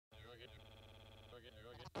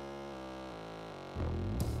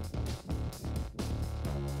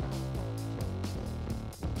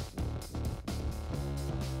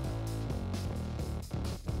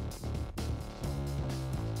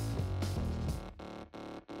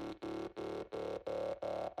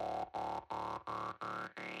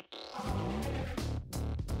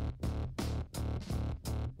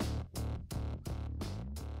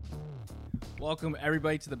Welcome,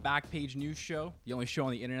 everybody, to the Backpage News Show, the only show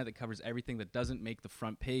on the internet that covers everything that doesn't make the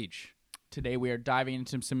front page. Today, we are diving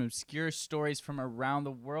into some obscure stories from around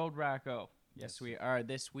the world, Racco. Yes, we are.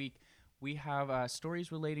 This week, we have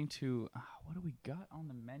stories relating to... what do we got on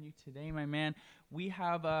the menu today, my man? We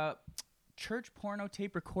have a church porno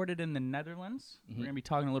tape recorded in the Netherlands. We're going to be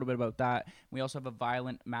talking a little bit about that. We also have a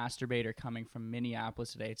violent masturbator coming from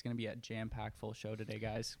Minneapolis today. It's going to be a jam-packed full show today,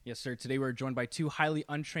 guys. Yes, sir. Today we're joined by two highly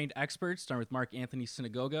untrained experts, starting with Marc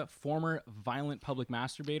Sinagoga, former violent public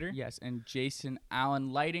masturbator. Yes, and Jason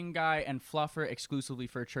Allen, lighting guy and fluffer exclusively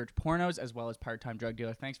for church pornos, as well as part-time drug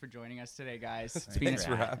dealer. Thanks for joining us today, guys. Thanks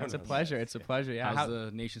for having us. It's a pleasure. It's a pleasure. Yeah. How's the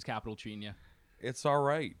nation's capital treating you? It's all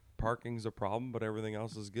right. Parking's a problem, but everything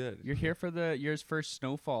else is good. You're here for the year's first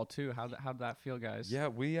snowfall, too. How'd that feel, guys? Yeah,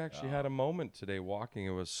 we actually had a moment today walking.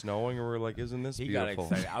 It was snowing, and we were like, isn't this beautiful?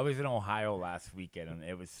 Got excited. I was in Ohio last weekend, and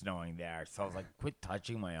it was snowing there. So I was like, quit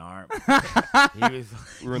touching my arm.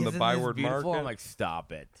 We're in the Byward Market. I'm like,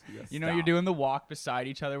 stop it. You know, you're doing the walk beside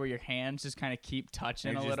each other where your hands just kind of keep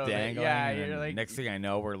touching a little bit. Yeah, you're like... Next thing I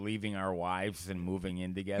know, we're leaving our wives and moving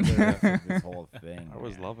in together. That's like this whole thing. I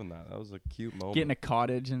was loving that. That was a cute moment. Getting a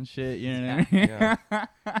cottage and shit, you know what I mean? Yeah.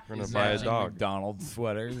 We're going to buy a dog. McDonald's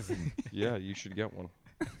sweaters. And Yeah, you should get one.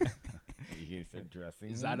 you start dressing.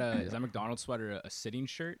 Is that McDonald's sweater a sitting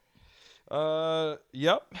shirt?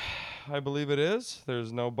 Yep. I believe it is.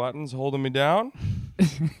 There's no buttons holding me down.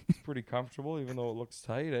 It's pretty comfortable, even though it looks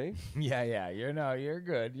tight, eh? Yeah. You're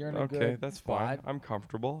good. You're in a good Okay, that's fine. spot. I'm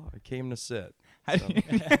comfortable. I came to sit.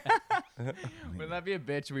 Would that be a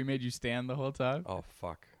bitch if we made you stand the whole time? Oh,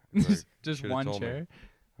 fuck. Just Should've one told me. chair?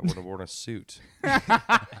 I would have worn a suit.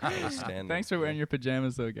 I was standing. Thanks for wearing your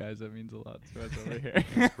pajamas, though, guys. That means a lot to us over here.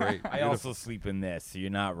 That's great. I also sleep in this, so you're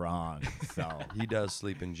not wrong. So He does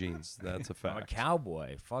sleep in jeans. That's a I'm a fact.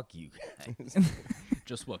 cowboy. Fuck you guys.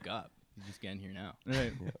 Just woke up. You're just getting here now.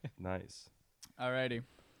 Right. Yeah, nice. Alrighty.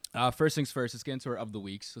 First things first, let's get into our of the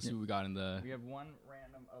weeks. Let's see what we got in the... We have one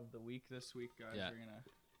random of the week this week, guys. Yeah. We're going to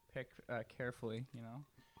pick carefully, you know.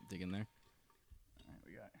 Dig in there. All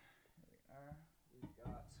right, we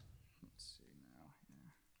got... Let's see now. Yeah.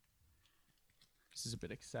 This is a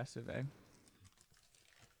bit excessive, eh?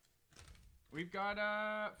 We've got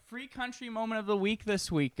a free country moment of the week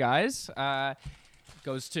this week, guys.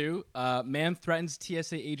 Goes to man threatens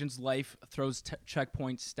TSA agent's life, throws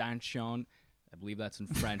checkpoint stanchion. I believe that's in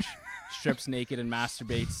French. Strips naked and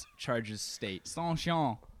masturbates, charges state.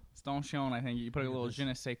 Stanchion, I think. You put a little je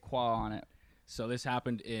ne sais quoi on it. So this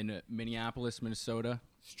happened in Minneapolis, Minnesota.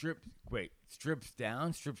 Strips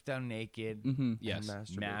down naked. Mm-hmm. Yes.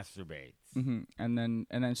 Masturbates. Mm-hmm. And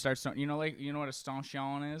then starts, you know what a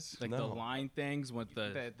stanchion is? Like the No. line things with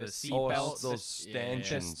the seat Oh, belts. those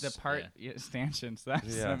stanchions. stanchions. The part, stanchions.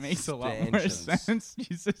 That makes a lot more stanchions. sense.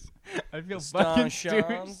 Jesus, I feel fucking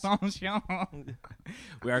stupid. Stanchions. Stanchion.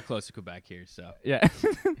 We are close to Quebec here, so. Yeah. I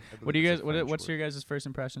What do you believe guys? it's a French What's word. your guys' first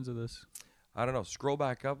impressions of this? I don't know. Scroll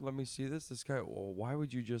back up. Let me see this. This guy. Well, why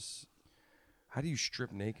would you just? How do you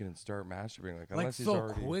strip naked and start masturbating? Like unless he's so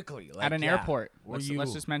already quickly. At an airport. Were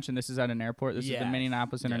Let's just mention this is at an airport. This is the Yes.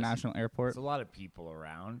 Minneapolis International Airport. There's a lot of people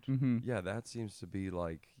around. Mm-hmm. Yeah, that seems to be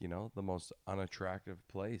like the most unattractive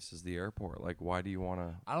place is the airport. Like, why do you want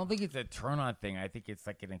to? I don't think it's a turn-on thing. I think it's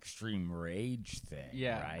like an extreme rage thing.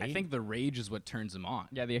 Yeah, right? I think the rage is what turns him on.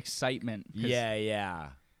 Yeah, the excitement. Yeah.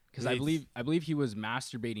 Because I believe he was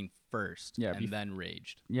masturbating first Yeah, and then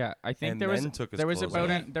raged. Yeah, I think And there was then took his there was clothes about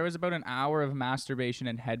off. there was about an hour of masturbation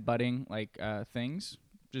and headbutting, like things,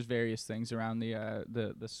 just various things around the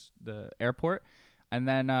airport, and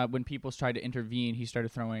then when people tried to intervene, he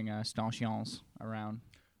started throwing stanchions around.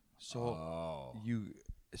 So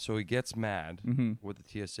so he gets mad Mm-hmm. with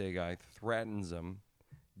the TSA guy, threatens him,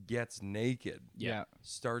 gets naked, Yeah.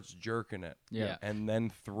 starts jerking it, Yeah. and then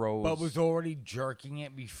throws. But was already jerking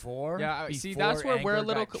it before. Yeah, see, before that's where we're a anger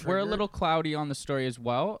little got we're a triggered? little cloudy on the story as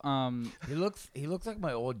well. He looks like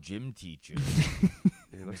my old gym teacher.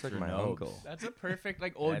 He looks like Mr. my Nobes. uncle. That's a perfect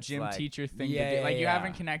like old That's gym like- teacher thing yeah, to do. Like you yeah.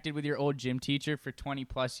 haven't connected with your old gym teacher for 20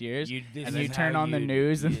 plus years, This and is you turn how on the you-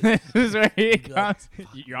 news, and you- this is where he you like- comes.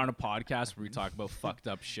 You're on a podcast where we talk about fucked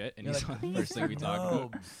up shit, and You're he's like, the first thing we talk about.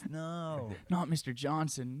 Nobes, no. Not Mr.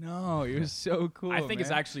 Johnson. No, he was so cool. I think it's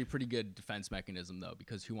man. actually a pretty good defense mechanism, though,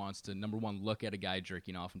 because who wants to, number one, look at a guy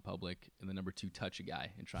jerking off in public, and then number two, touch a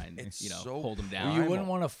guy and try and, It's so hold him Well, down. you wouldn't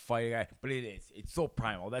want to fight a guy, but it is. It's so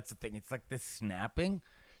primal. That's the thing. It's like this snapping.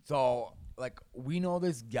 So, like, we know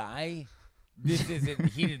this guy. This isn't.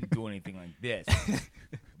 He didn't do anything like this.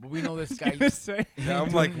 But we know this guy. Yeah, I'm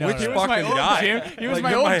like, No, which no, no. fucking guy? He was Like, my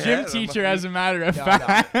in old my gym head, I'm teacher, like, as a matter of No,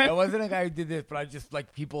 fact. no, it wasn't a guy who did this, but I just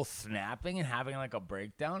like people snapping and having like a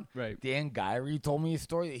breakdown. Right. Dan Gyrie told me a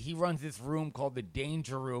story that he runs this room called the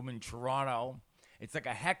Danger Room in Toronto. It's like a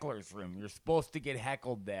heckler's room. You're supposed to get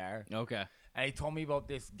heckled there. Okay. And he told me about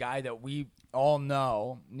this guy that we all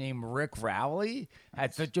know named Rick Rowley.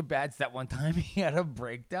 Had such a bad set one time he had a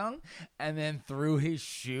breakdown and then threw his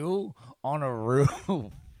shoe on a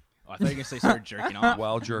roof. Oh, I thought you were gonna say started jerking off.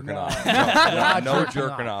 Well, jerking No. off. Not No jerking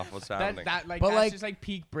jerking off. off. What's happening? That's But, just like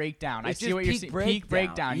peak breakdown. It's I see just what you're saying. Peak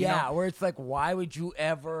breakdown. You Yeah, know? where it's like, why would you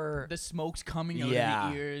ever? The smoke's coming out Yeah.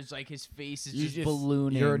 of the ears, like his face is You just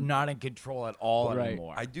ballooning. You're not in control at all Right.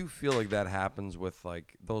 anymore. I do feel like that happens with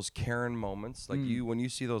like those Karen moments. Like when you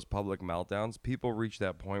see those public meltdowns, people reach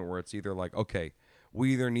that point where it's either like, okay,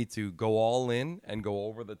 we either need to go all in and go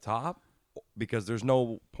over the top because there's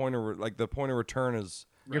no point of the point of return is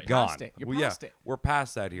You're gone. past it. You're Well, past it. We're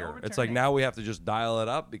past that here. It's like returning. now we have to just dial it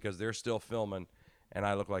up because they're still filming, and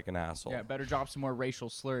I look like an asshole. Yeah, better drop some more racial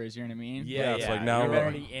slurs. You know what I mean? Yeah, it's like now you're we're-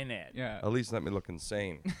 already in it. Yeah. At least let me look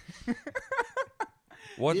insane.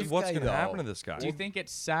 This What's guy, going to happen though, to this guy? Do you think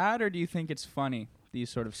it's sad or do you think it's funny? These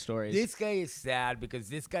sort of stories. This guy is sad because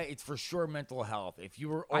this guy, it's for sure mental health. If you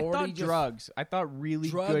were I already thought just drugs. I thought really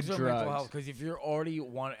drugs good are mental drugs. health because if you're already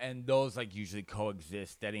one, and those like usually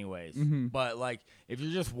coexist anyways. Mm-hmm. But like if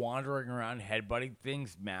you're just wandering around headbutting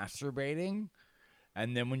things, masturbating,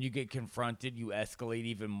 and then when you get confronted, you escalate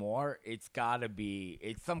even more. It's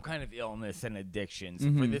some kind of illness and addiction. So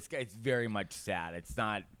Mm-hmm. for this guy, it's very much sad. It's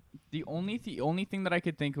not. The only thing that I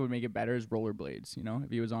could think would make it better is rollerblades. You know,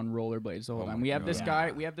 if he was on rollerblades the whole time. We have this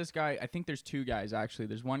guy. We have this guy. I think there's two guys actually.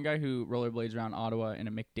 There's one guy who rollerblades around Ottawa in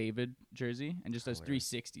a McDavid jersey and just does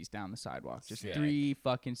 360s down the sidewalk, just Sick. 3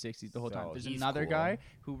 fucking 60s the whole time. So There's he's another cool. guy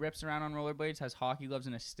who rips around on rollerblades, has hockey gloves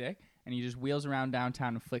and a stick, and he just wheels around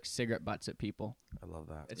downtown and flicks cigarette butts at people. I love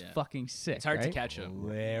that. It's Yeah. fucking sick. It's hard to right? catch him.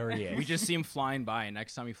 Hilarious. We just see him flying by, and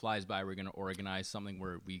next time he flies by, we're gonna organize something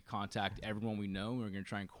where we contact everyone we know, and we're gonna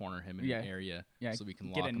try and corner him in Yeah. an area, Yeah, so we can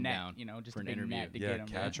get lock a him net, down. you know, just for a an big interview. net to Yeah, get him.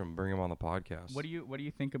 catch him, bring him on the podcast. What do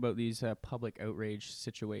you think about these public outrage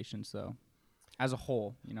situations though, as a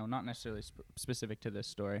whole? You know, not necessarily specific to this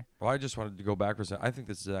story. Well, I just wanted to go back for a second. I think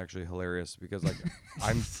this is actually hilarious because, like,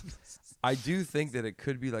 I do think that it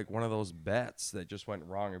could be like one of those bets that just went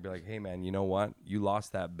wrong. It'd be like, hey, man, you know what? You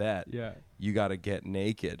lost that bet. Yeah. You got to get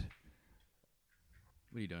naked.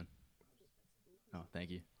 What are you doing? Oh, thank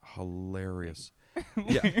you. Hilarious.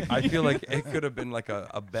 Yeah, I feel like it could have been like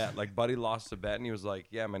a bet. Like, Buddy lost a bet, and he was like,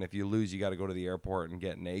 yeah, man, if you lose, you got to go to the airport and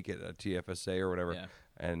get naked at TFSA or whatever, Yeah.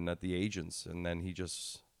 and at the agents. And then he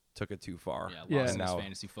just took it too far. Yeah, Yeah. lost in his Now-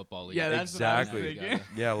 fantasy football league. Yeah, that's what I was Exactly. thinking.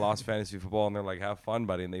 Yeah, lost fantasy football, and they're like, have fun,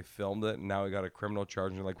 buddy. And they filmed it, and now we got a criminal charge.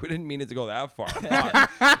 And you're like, we didn't mean it to go that far.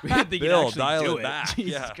 Fuck. We didn't think he'd Bill, actually dial do it back.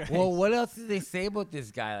 Jesus Yeah. Christ. Well, what else did they say about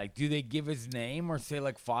this guy? Like, do they give his name or say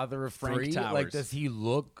like father of Frank three? Towers. Like, does he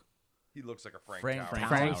look? He looks like a Frank Frank Towers. Towers.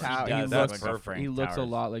 Frank Towers. Towers. He He does looks look like perfect. Frank He looks a Towers.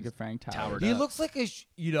 lot like a Frank Towers. Towered He up. looks like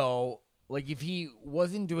like if he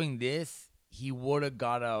wasn't doing this, he would have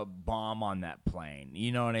got a bomb on that plane.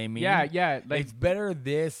 You know what I mean? Yeah. Like it's better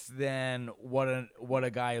this than what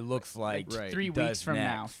a guy looks like. Right. 3 does weeks from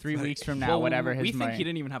now. next. 3 weeks from now, Well, whatever his we think mind- he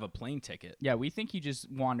didn't even have a plane ticket, Yeah, we think he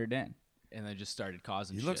just wandered in. and then just started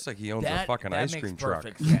causing He shit. looks like he owns That, a fucking that ice makes cream truck.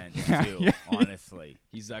 perfect sense too. Honestly,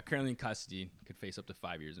 He's currently in custody. Could face up to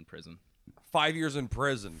 5 years in prison. 5 years in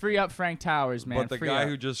prison. Free up Frank Towers, man. But the Free guy up.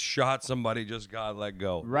 who just shot somebody just got let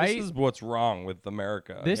go. Right? This is what's wrong with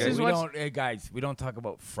America. This okay? is we what's- don't, hey guys, we don't talk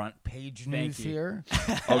about front page news you. here.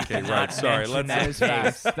 Okay, right. Sorry. mention Let's That is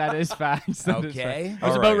facts. That is facts. That is Okay. facts. I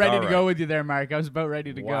was All about right, ready all to right. go with you there, Mark. I was about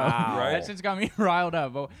ready to Wow. go. Right. That just got me riled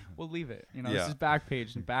up. But we'll leave it. You know, Yeah. this is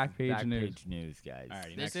Backpage news. Backpage news, guys.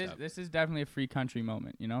 Alrighty, This next is up. this is definitely a free country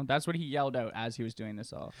moment. You know, that's what he yelled out as he was doing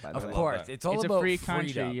this all. By the Of way. course, that. it's all It's a about free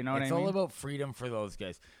country, freedom. you know what it's I all mean? about freedom for those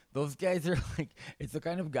guys. Those guys are like, it's the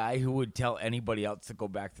kind of guy who would tell anybody else to go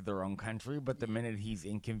back to their own country, but the minute he's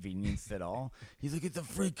inconvenienced at all, he's like, "It's a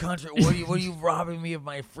free country. What are you robbing me of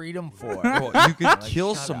my freedom for?" Well, you could Like,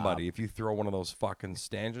 kill shut somebody up. if you throw one of those fucking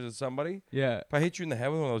stanchions at somebody. Yeah. If I hit you in the head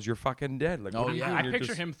with one of those, you're fucking dead. Like, Oh, what do you yeah. mean? I You're picture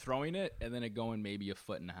just- him throwing it and then it going maybe a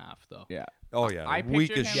foot and a half, though. Yeah. Oh yeah, I weak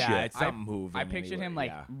pictured as him- shit. Yeah, it's not moving. I pictured him anywhere,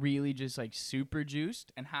 like yeah. really just like super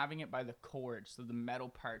juiced and having it by the cord, so the metal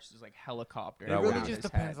parts just like helicopter. That It would really be- just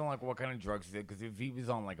depends on like what kind of drugs he did. Because if he was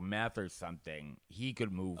on like meth or something, he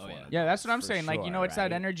could move. Oh, one yeah. of Yeah, that's those what I'm for saying. Like, you sure, know, it's that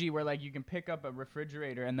right? energy where like you can pick up a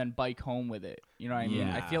refrigerator and then bike home with it. You know what I mean?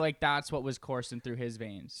 I Yeah. feel like that's what was coursing through his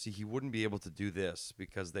veins. See, he wouldn't be able to do this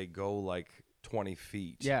because they go like 20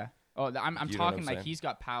 feet. Yeah. Oh, I'm You know what I'm talking like saying? he's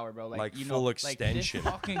got power, bro. Like, Like you full know, extension.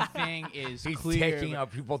 Like this fucking thing is He's clear. taking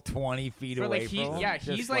out people 20 feet For, away like, from him. yeah, just,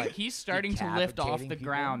 he's like he's starting to lift off decapitating the people.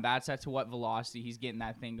 ground. That's at what velocity he's getting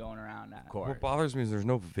that thing going around at. Of course. What bothers me is there's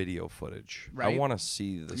no video footage. I Right? want to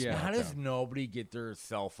see this. Yeah. How meltdown. does nobody get their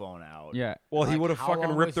cell phone out? Yeah. Well, he Like, would have how fucking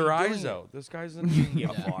long ripped was he their doing eyes it? out. This guy's You in. can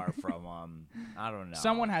get far from I don't know.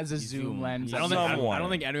 Someone has a He's zoom lens. I don't Someone.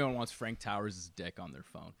 think anyone wants Frank Towers' dick on their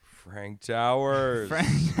phone. Frank Towers.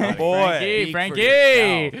 Frank- Boy. Speak for Frankie.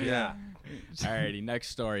 yourself. Yeah. Alrighty, next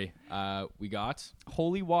story. We got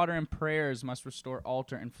Holy water and prayers must restore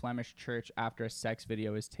altar in Flemish church after a sex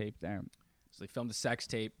video is taped there. so they filmed a sex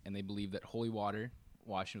tape and they believe that holy water,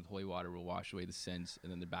 washing with holy water, will wash away the sins,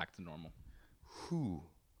 and then they're back to normal. Who?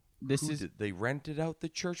 This Who is did they rented out the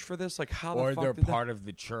church for this? Like how Or the fuck they're did part of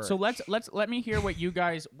the church. so let me hear what you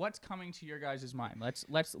guys what's coming to your guys' mind.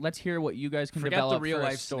 Let's hear what you guys can Forget develop the real for a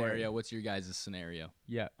life story. scenario. What's your guys' scenario?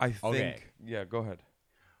 Yeah. I think. Okay. Yeah, go ahead.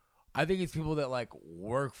 I think it's people that like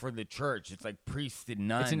work for the church. It's like priests and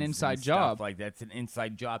nuns. and inside stuff job. Like that's an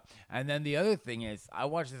inside job. And then the other thing is, I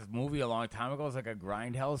watched this movie a long time ago. It's like a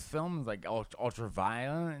grindhouse film, it's like ultra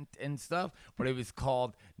violent and stuff. But it was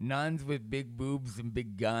called Nuns with Big Boobs and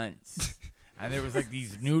Big Guns. And there was like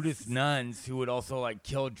these nudist nuns who would also like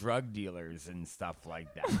kill drug dealers and stuff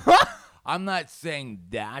like that. I'm not saying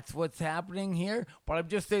that's what's happening here, but I'm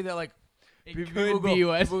just saying that like. It People could be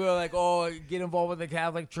what. People go like, oh, get involved with the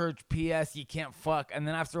Catholic Church. P.S. You can't fuck. And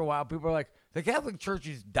then after a while, people are like, the Catholic Church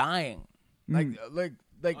is dying. Like, Oh,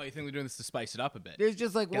 you think they're doing this to spice it up a bit? there's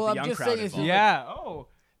just like, Get well, the I'm young just crowd saying, it's just involved. Yeah. Oh.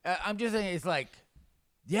 I'm just saying, it's like,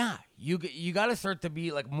 yeah, you got to start to be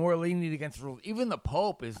like more lenient against rules. Even the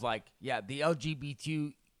Pope is like, yeah, the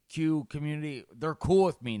LGBTQ community, they're cool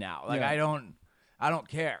with me now. Like, Yeah. I don't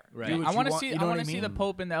care. Right. Do what I you want to want, see. you I know want what to see mean? the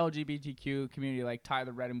Pope and the LGBTQ community like tie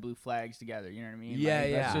the red and blue flags together. You know what I mean? Yeah, Like,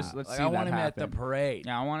 yeah. Let's Like, see I that want him happen. at the parade.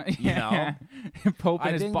 Yeah, I want to. You know? Pope I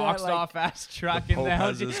in his think that, boxed like, off ass truck The in the Pope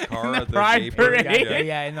has LG his in car the at the Pride gay parade. parade.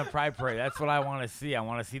 Yeah, in the Pride Parade. That's what I want to see. I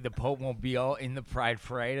want to see the Pope Mobile in the Pride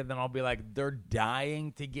Parade, and then I'll be like, they're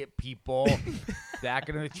dying to get people back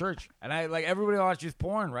into the church. And I like everybody watches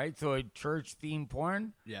porn, right? So a church themed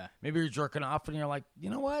porn. Yeah. Maybe you're jerking off and you're like,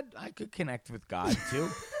 you know what? I could connect with God too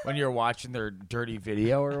when you're watching their dirty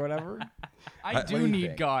video or whatever. I do do you need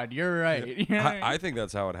think? God. You're right. You know what I mean? I think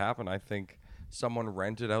that's how it happened. I think someone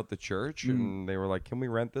rented out the church and they were like, "Can we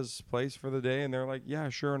rent this place for the day?" And they're like, "Yeah,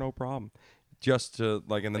 sure, no problem." Just to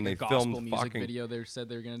like, and then Like a they gospel filmed music fucking video they said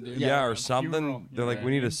they were gonna do. yeah, or a something. funeral, you They're know like, what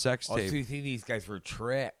 "We I need mean? a sex Oh, so tape." you think these guys were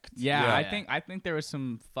tricked? Yeah, Yeah. I think there was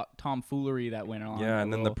some tomfoolery that went on. Yeah, a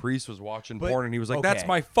and then the little- priest was watching But- porn, and he was like, "That's okay.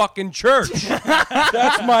 my fucking church.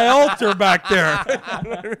 That's my altar back there."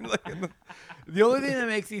 The only thing that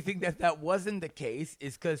makes me think that that wasn't the case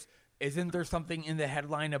is because isn't there something in the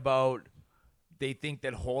headline about they think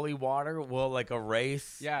that holy water will like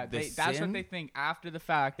erase Yeah, the that's sin what they think after the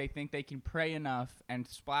fact. They think they can pray enough and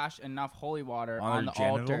splash enough holy water on the their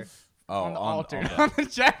altar. genitals? Oh, On the altar, okay. on the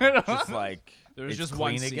genitals. Just like There was it's just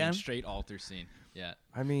one clean scene, again. straight altar scene. Yeah.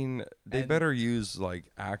 I mean, they And- better use like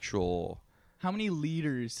actual. How many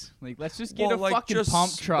liters? Like, let's just get Well, a like fucking just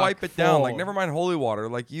pump truck. wipe it down. Like, full. never mind holy water.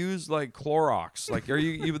 Like, use like Clorox. Like, are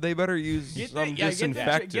you? They better use some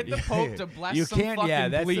disinfectant. Get the Pope to bless You some can't- fucking yeah,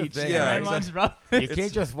 that's the bleach. thing, Yeah, Everyone's rough. You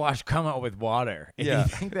can't just wash cum out with water. If Yeah. you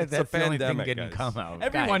think that It's a that's the only thing pandemic, getting guys. cum out.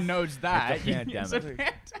 Everyone Guys, knows that. It's a pandemic.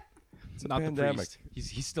 pandemic. It's not pandemic. the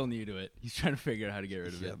priest. He's still new to it. He's trying to figure out how to get rid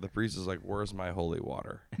of Yeah, it. the priest is like, "Where's my holy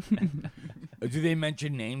water?" Do they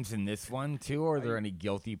mention names in this one too? Or are there any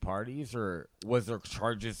guilty parties, or was there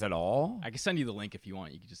charges at all? I can send you the link if you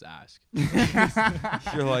want. You can just ask.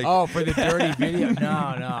 You're like, Oh, for the dirty video? No,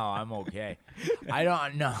 I'm okay. I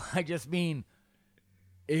don't know. I just mean,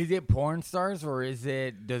 is it porn stars or does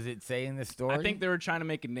it say in the story? I think they were trying to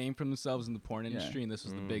make a name for themselves in the porn industry, and this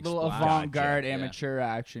was the big Little splash. avant-garde Yeah. amateur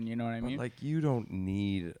action. You know what I but, mean? like you don't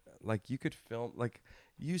need. Like you could film. Like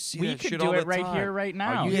you see we that could shit do all it the right time. here, right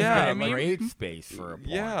now. Oh, you You know yeah, what got I a mean? great space for a porn.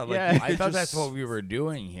 Yeah, like Yeah. you I could thought just- that's what we were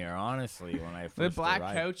doing here, honestly, when I first The black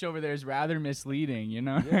arrived. couch over there is rather misleading. You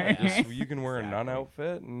know, Just, you can wear a nun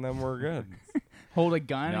outfit, and then we're good. hold a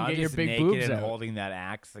gun No, and I'm get your just big naked boobs and out. holding that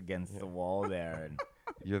axe against the wall there. And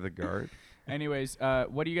You're the guard. Anyways,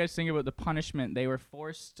 what do you guys think about the punishment? They were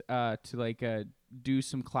forced to like do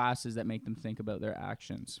some classes that make them think about their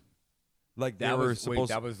actions. Like they that were was supposed.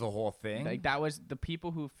 that was the whole thing. Like that was the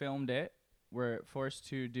people who filmed it. were forced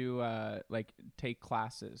to do like take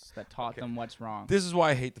classes that taught them what's wrong. This is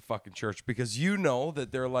why I hate the fucking church, because you know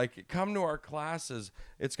that they're like, come to our classes.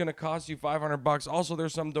 It's going to cost you $500. Also,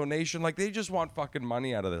 there's some donation. Like, they just want fucking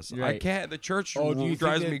money out of this. I Right. can't. The church Oh, do you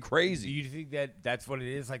drives think me that- crazy. Do you think that that's what it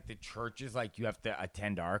is? Like the church is like you have to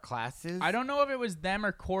attend our classes? I don't know if it was them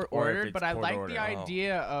or court Or if ordered, it's but I court like ordered. the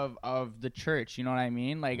idea of the church. You know what I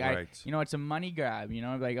mean? Like Right. it's a money grab. You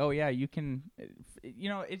know, like oh yeah, you can. You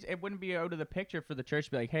know, it wouldn't be out of the picture for the church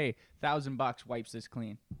to be like, hey, $1,000 wipes this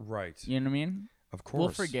clean. Right. You know what I mean? Of course.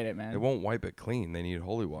 We'll forget it, man. They won't wipe it clean. They need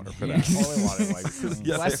holy water for Yeah. that. Holy water wipes.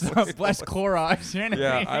 Yeah, bless they wipe bless Clorox. You know what I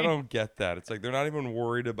Yeah, mean? I don't get that. It's like they're not even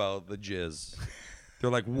worried about the jizz. They're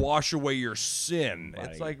like, wash away your sin. It's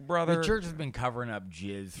Buddy. like, brother, The church has been covering up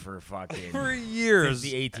jizz for fucking for years,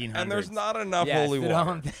 since the 1800s. and there's not enough Yes, holy they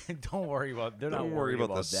water. Don't worry about. They're not Don't worry worried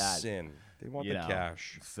about the that. sin. They want You the know.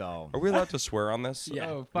 cash. So Are we allowed to swear on this? Yeah.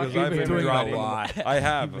 Oh, fuck Because you, I've been been doing a dropping. lot. I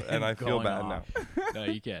have, and I feel Going bad off. now. No,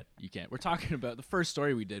 you can't. You can't. We're talking about the first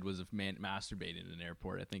story we did was of man masturbating in an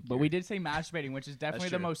airport. I think. But we did say masturbating, which is definitely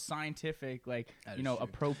the true. most scientific, like That you is know, true.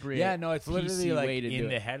 appropriate. yeah, no, it's literally PC like way to do in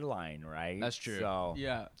the it. headline, right? That's true. So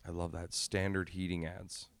Yeah. I love that standard heating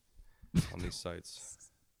ads on these sites.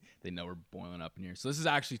 They know we're boiling up in here. So this is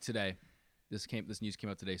actually today. This news came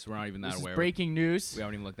out today, so we're not even that This is aware. breaking news. We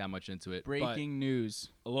haven't even looked that much into it. But Breaking news.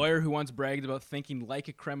 a lawyer who once bragged about thinking like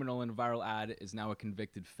a criminal in a viral ad is now a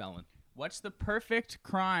convicted felon. What's the perfect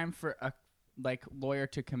crime for a like lawyer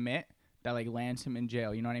to commit that like lands him in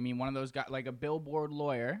jail? You know what I mean? One of those guys, like a billboard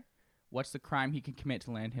lawyer. What's the crime he can commit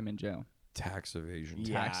to land him in jail? Tax evasion.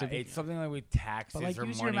 yeah, Tax evasion. it's something like with taxes But like, or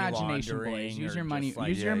use money your imagination, laundering boys. Use or your money. just, like,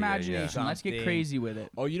 Use your yeah, yeah, yeah. imagination. Let's get something. crazy with it.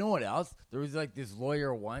 Oh, you know what else? There was like this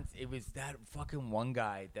lawyer once. It was that fucking one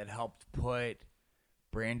guy that helped put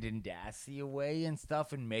Brandon Dassey away and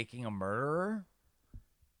stuff and Making a Murderer.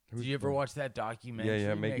 Did you ever watch that documentary?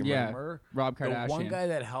 Yeah, Making a Yeah, Murderer. Rob The Kardashian. one guy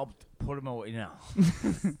that helped put him away. No.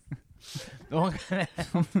 The one guy that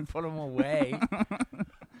helped put him away.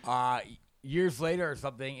 Years later or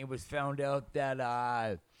something, it was found out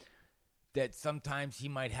that that sometimes he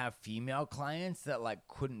might have female clients that like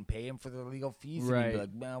couldn't pay him for their legal fees. And he'd Right. be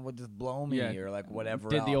like, man, we'll just blow me Yeah. or like whatever.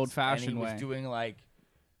 Did the else. old-fashioned and he way. was doing like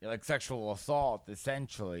sexual assault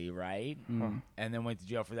essentially, right? Mm. And then went to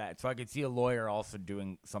jail for that. So I could see a lawyer also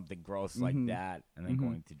doing something gross like that and then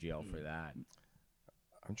going to jail for that.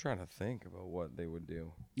 I'm trying to think about what they would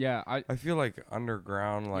do. Yeah, I feel like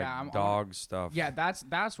underground, like Yeah, I'm- dog stuff. yeah, that's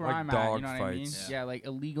where Like I'm at. dog You know what I mean? fights. Yeah, like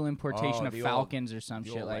illegal importation Oh, of the old- falcons or some The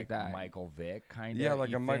shit old, like that. Michael Vick kind of. Yeah,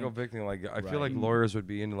 like a Michael Vick thing. Like I feel like Right. lawyers would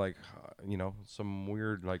be into like, some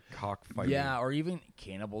weird like cockfighting. Yeah, or even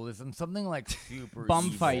cannibalism, something like super Bum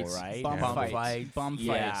evil, fights, right? bum Yeah. fights, bum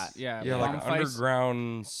Yeah. fights. Yeah, Yeah, bum like fights.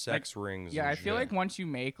 underground sex rings. Yeah, and I feel shit. like once you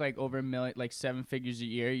make like over a million, like 7 figures a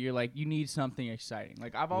year, you're like you need something exciting.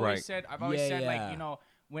 Like I've always Right. said, Yeah. like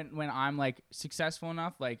when I'm like successful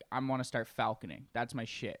enough, like I want to start falconing. That's my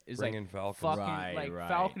shit. Is Bring like in falcons. fucking Right, like right.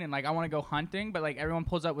 falconing. Like I want to go hunting, but like everyone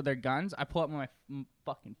pulls up with their guns. I pull up with my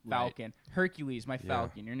fucking falcon. Hercules, my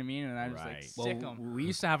falcon. You know what I mean? And I'm just like Right. sick 'em. Well, we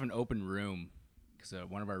used to have an open room because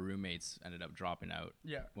one of our roommates ended up dropping out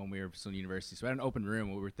Yeah, when we were still in university. So we had an open room.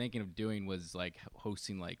 What we were thinking of doing was like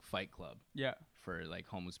hosting like Fight Club yeah. for like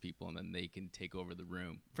homeless people, and then they can take over the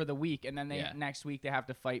room. For the week, and then they Yeah. next week they have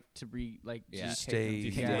to fight to Yeah. Stay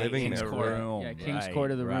Yeah, living King's there. Court. room. Yeah, King's Right,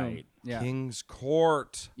 Court of the room. right. Yeah, King's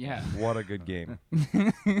Court. yeah. What a good game.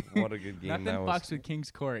 What a good game Nothing that was. fucks with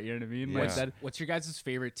King's Court. You know what I mean? Yeah. Like that. What's your guys'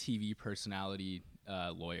 favorite TV personality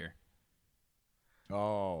lawyer?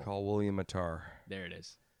 Oh, Call William Attar. There it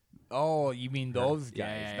is. oh, you mean those guys,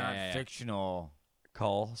 Yeah, not yeah. fictional?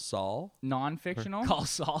 Call Saul. Non-fictional. Call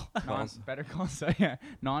Saul. Better call Saul. Yeah,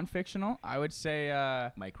 non-fictional. I would say.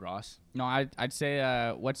 Mike Ross. No, I'd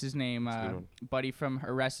say. What's his name? a good one. Buddy from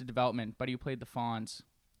Arrested Development. Buddy who played the Fonz.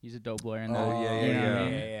 He's a dope lawyer in that. Oh, yeah, You know what I yeah.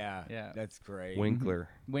 mean? yeah. Yeah. That's great. Winkler.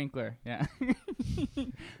 Winkler. Yeah.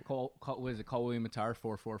 Call what is it? Call William Attar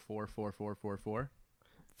 444444444.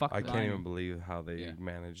 Fuck. I that. can't even believe how they Yeah.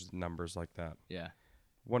 manage numbers like that. Yeah.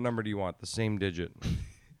 What number do you want? The same digit.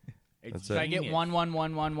 It's That's Should I it. get genius.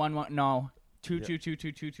 1111111? No.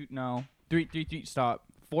 2222222. No. 333. Stop.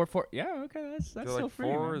 44. Yeah. Okay. That's They're still like free.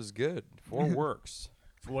 4 man. is good. 4 works.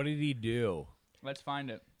 What did he do? Let's find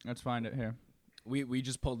it. Let's find it here. We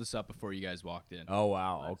just pulled this up before you guys walked in. Oh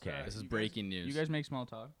wow. Okay. This is You guys- breaking news. You guys make small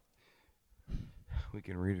talk. We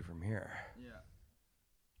can read it from here. Yeah.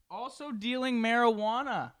 Also dealing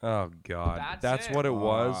marijuana. Oh God, That's that's it. what it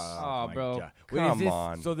was. Oh, my bro. God. Come is this,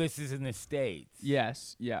 on. So this is in the States.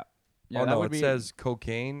 Yes. Yeah. Oh that no, would it be- says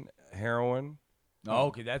cocaine, heroin, Oh,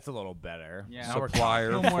 okay, that's a little better. Yeah. Now we're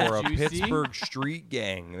Supplier No more for a juicy. Pittsburgh street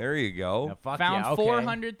gang. There you go. Yeah, fuck Found yeah, okay.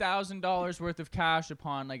 $400,000 worth of cash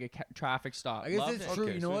upon like a traffic stop. I guess Loved it's it. true.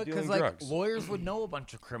 Okay, You so know what? dealing Because like drugs. lawyers would know a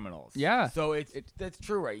bunch of criminals. Yeah. So it's that's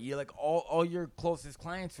true, right? You like all your closest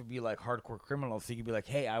clients would be like hardcore criminals. So you could be like,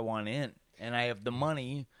 hey, I want in, and I have the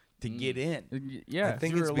money to get in. Yeah. I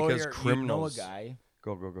think If you're it's a because lawyer, criminals. You know a guy.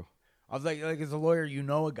 Go. I was like as a lawyer, you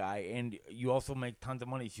know a guy, and you also make tons of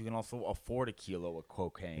money, so you can also afford a kilo of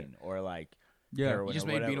cocaine or like heroin You just or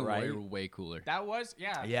made being a whatever, lawyer right? way cooler. That was,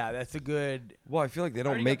 yeah. Yeah, that's a good. Well, I feel like they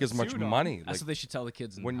already don't got make the as much suit on. money. That's Like, what they should tell the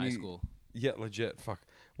kids in when high you- school. yeah, legit. Fuck.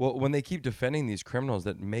 Well, when they keep defending these criminals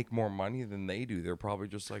that make more money than they do, they're probably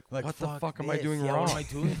just like, Like, what the fuck am I this. doing Yeah, wrong? What am I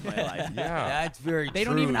doing with my life? Yeah. That's very They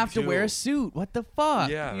true, don't even have to wear a too. suit. What the fuck?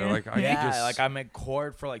 Yeah, they're like, I Yeah, just like I'm at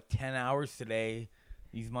court for like 10 hours today.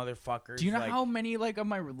 These motherfuckers. Do you know like, how many like of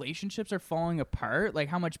my relationships are falling apart? Like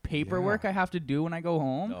how much paperwork I have to do when I go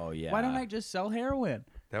home? Oh, yeah. Why don't I just sell heroin?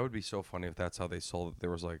 that would be so funny if that's how they sold it. There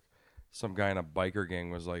was like some guy in a biker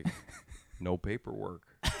gang was like, no paperwork,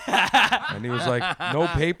 and he was like, no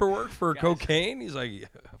paperwork for cocaine. He's like, yeah,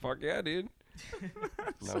 fuck yeah, dude. And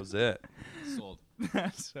that was it. Sold.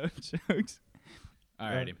 That's so jokes.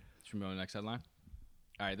 Alrighty. Should we move on to the next headline?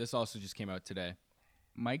 All right. This also just came out today.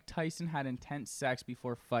 Mike Tyson had intense sex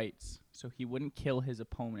before fights, so he wouldn't kill his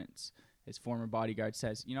opponents. His former bodyguard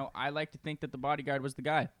says, I like to think that the bodyguard was the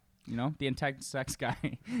guy. The intense sex guy.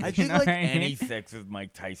 I You think know like what I mean? any sex with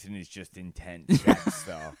Mike Tyson is just intense sex,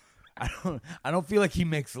 though. I don't feel like he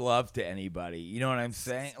makes love to anybody. You know what I'm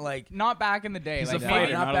saying? Like, Not back in the day. He's Like a maybe,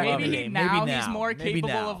 fighter, not a maybe, lover. he, Maybe now he's now. more Maybe capable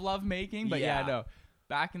now. of love making, but Yeah. no.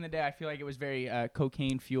 Back in the day, I feel like it was very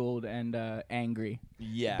cocaine fueled and angry.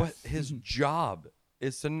 yes. But his job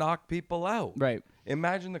is to knock people out. Right.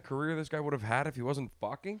 Imagine the career this guy would have had if he wasn't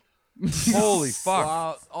fucking. Holy fuck.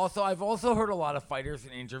 Well, also, I've also heard a lot of fighters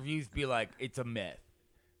in interviews be like, it's a myth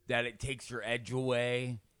that it takes your edge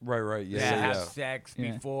away. Right. Yeah, to yeah, have yeah. sex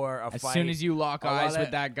Yeah. before a As fight. soon as you lock A lot eyes of-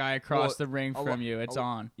 with that guy across well, the ring a from lo- you, it's a-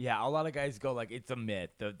 on. Yeah, a lot of guys go like, it's a myth.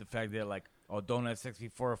 The fact that like, oh, don't have sex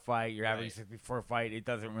before a fight. You're having Right. sex before a fight. It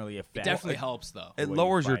doesn't really affect. It definitely helps though. It way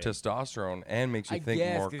lowers you're your fighting. testosterone and makes you I think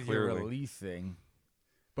guess more you're clearly. releasing.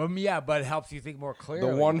 But it helps you think more clearly.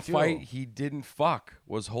 The one too. fight he didn't fuck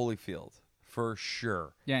was Holyfield, for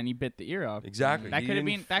sure. Yeah, and he bit the ear off. Exactly. That He could have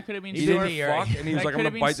didn't been. That could have been. He short- didn't fuck, and he was That like, I'm could gonna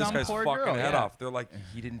have been bite this some guy's poor fucking girl, head yeah. off. They're like,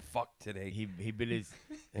 he didn't fuck today. He bit his.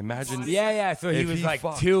 Imagine. Yeah. So he If was he like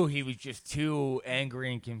fucked. he was just too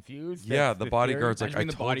angry and confused. Yeah, That's the theory. bodyguard's like, Imagine being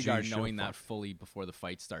I the told you bodyguard you should've knowing that fucked. fully before the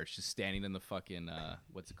fight starts, just standing in the fucking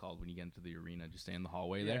what's it called when you get into the arena, just stay in the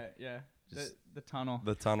hallway there. Yeah. Just- The tunnel.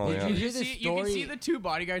 The tunnel, Did yeah. you You, hear the see, you can see story- the two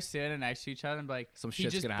bodyguards standing next to each other and be like, Some he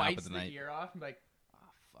shit's just gonna happen bites tonight. the ear off and be like, oh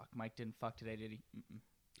fuck, Mike didn't fuck today, did he? Mm-mm.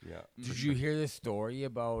 Yeah. Did you hear this story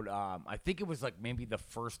about? I think it was like maybe the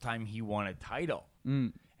first time he won a title,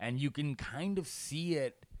 Mm. and you can kind of see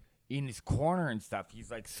it in his corner and stuff.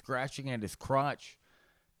 He's like scratching at his crotch,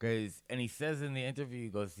 and he says in the interview,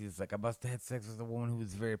 he's like, I must have had sex with a woman who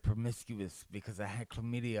was very promiscuous because I had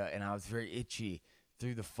chlamydia and I was very itchy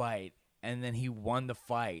through the fight, and then he won the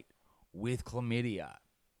fight with chlamydia,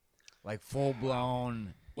 like full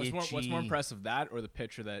blown. What's more impressive, that or the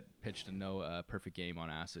pitcher that pitched a no perfect game on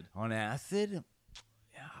acid? On acid?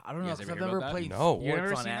 Yeah, I don't know. guys 'Cause ever I've hear never about that? played No. sports You never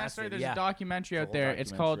on seen that acid. story? There's yeah. a documentary There's out a there. whole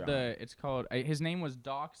It's called documentary on his name was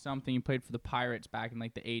Doc something. He played for the Pirates back in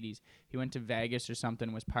like the 80s. He went to Vegas or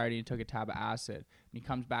something, was partying, and took a tab of acid. And he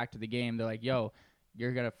comes back to the game. They're like, yo,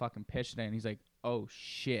 you're going to fucking pitch today. And he's like, oh,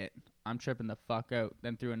 shit. I'm tripping the fuck out.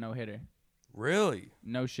 Then threw a no-hitter. Really?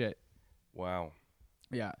 No shit. Wow.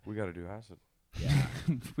 Yeah. We got to do acid. Yeah.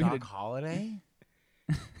 We Doc had Holiday?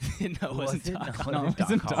 No, it wasn't it? Doc. No, No, it Doc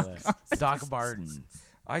wasn't Doc. Holiday. Doc Martin.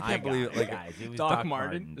 I can't believe it. Like, guys, it was Doc Martin?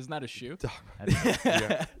 Martin. Isn't that a shoe?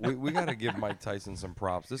 yeah, we got to give Mike Tyson some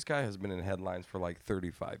props. This guy has been in headlines for like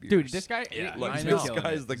 35 years. Dude, this guy. Yeah, like he's I been this know. killing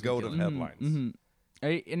guy's it. the He's been goat of killing it. headlines.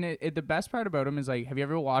 And the best part about him is like, have you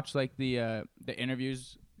ever watched like the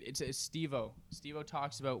interviews? It's Steve-O. Steve-O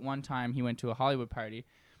talks about one time he went to a Hollywood party,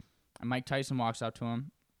 and Mike Tyson walks up to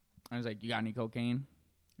him, and he's like, "You got any cocaine?"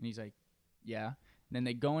 And he's like, "Yeah." And then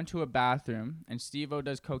they go into a bathroom, and Steve-O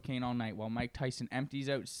does cocaine all night while Mike Tyson empties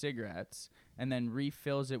out cigarettes and then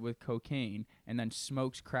refills it with cocaine and then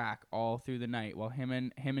smokes crack all through the night while him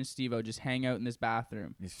and Steve-O just hang out in this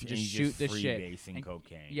bathroom, just shoot the shit. Freebasing And-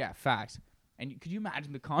 cocaine. Yeah, facts. And could you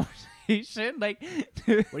imagine the conversation? Like,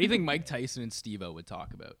 What do you think Mike Tyson and Steve-O would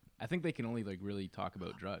talk about? I think they can only like really talk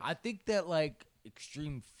about drugs. I think that like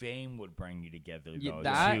extreme fame would bring you together, Yeah, though,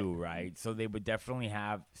 that- too, right? So they would definitely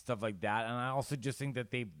have stuff like that. And I also just think that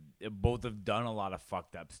they both have done a lot of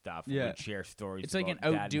fucked up stuff. And Yeah. would share stories. It's like an about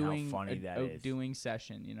that and outdoing, how funny that is. outdoing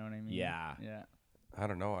session. You know what I mean? Yeah. Yeah. I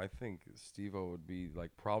don't know. I think Steve-O would be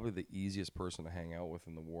like probably the easiest person to hang out with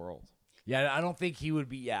in the world. Yeah, I don't think he would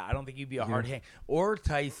be. Yeah, I don't think he'd be a hard hang, or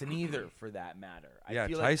Tyson either, for that matter. Yeah, I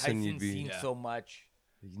feel Tyson, like you'd be- seen so much.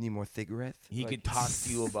 You need more cigarettes? He could talk to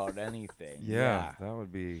you about anything. Yeah, that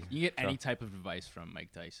would be. You get any type of advice from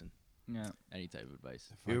Mike Tyson. Yeah. Any type of advice.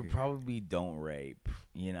 It would probably be don't rape.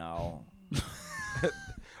 You know.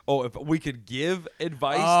 Oh, if we could give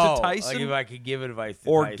advice Oh, to Tyson, like if I could give advice to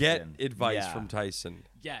or Tyson. get advice Yeah. from Tyson.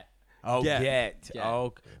 Get. Oh, Get. get.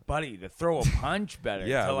 Oh, buddy, to throw a punch better.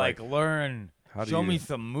 Yeah, to like like, learn. how do Show me you-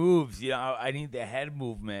 some moves. You know, I need the head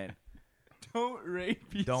movement. Don't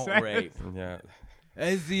rape. Don't rape. Yeah.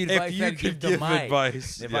 That's the advice If you I'd could to give Mike.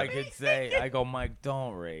 advice, If yeah. I could say, I go, Mike,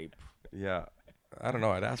 don't rape. Yeah. I don't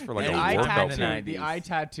know. I'd ask for like And a The eye workout. tattoo- plan. the eye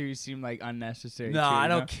tattoos seem like unnecessary. No, too, I you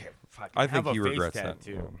know? don't care. Fucking I have think he a face regrets that.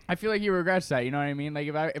 tattoo. I feel like he regrets that. You know what I mean? Like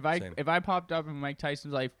Same. if I popped up in Mike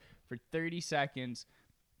Tyson's life for 30 seconds,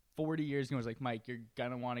 40 years ago, I was like, Mike, you're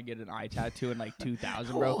gonna want to get an eye tattoo in like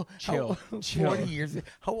 2000, bro. Chill. 40 years.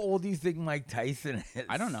 How old do you think Mike Tyson is?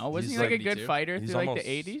 I don't know. Wasn't He's he like a like good 72. fighter He's through like almost,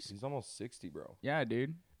 the 80s? He's almost 60, bro. Yeah,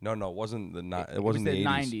 dude. No, it wasn't the It it was wasn't the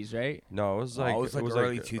 80s. 90s, right? No, it was like it was like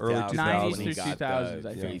early 2000s. 90s when he through got 2000s, the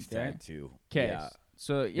I face think, right? tattoo. Okay. Yeah.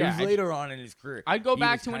 So It yeah, was later on in his career. I'd go He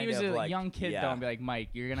back was to when he kind was of a like- young kid yeah. though and be like, Mike,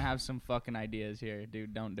 you're gonna have some fucking ideas here,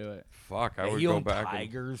 dude. Don't do it. Fuck, I would he go owned back. And,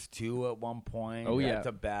 Tigers too at one point. Oh, yeah. That's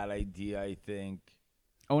a bad idea, I think.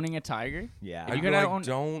 Owning a tiger? Yeah. You I'd be gotta like, own-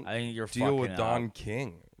 don't I think you're deal with fucking Don up.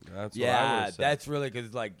 King. That's what I Yeah, would've said. that's really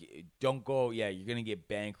because like, don't go. Yeah, you're gonna get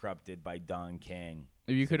bankrupted by Don King.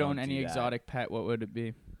 If you So could don't own any do that. exotic pet, what would it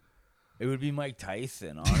be? It would be Mike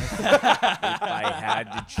Tyson, honestly, if I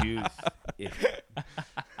had to choose.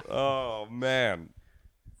 Oh man,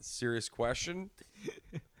 serious question.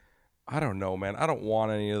 I don't know, man. I don't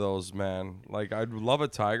want any of those, man. Like, I'd love a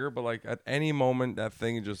tiger, but like at any moment, that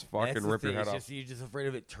thing would just That's fucking the rip your thing, head it's off. just, you're just afraid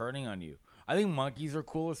of it turning on you. I think monkeys are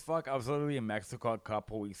cool as fuck. I was literally in Mexico a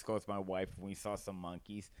couple weeks ago with my wife, and we saw some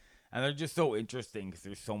monkeys, and they're just so interesting because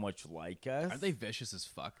they're so much like us. Aren't they vicious as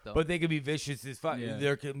fuck though? But they can be vicious as fuck. Yeah.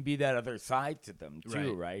 There can be that other side to them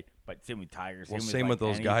too, Right. right? But same with tigers. Well, same same with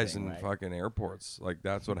like those guys anything, in right? fucking airports. Like,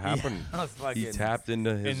 that's what happened. I was He fucking tapped into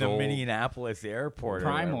in his the old. Minneapolis airport. or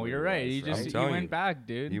Primal, whatever you're it right. was, He just I'm he telling went you. back,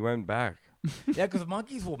 dude. He went back. Yeah, because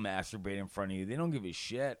monkeys will masturbate in front of you. They don't give a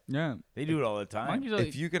shit. Yeah. They do it all the time. Monkeys are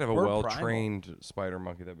If you could have a We're well-trained spider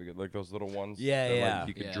monkey, that'd be good. Like those little ones. Yeah, that, yeah. Like,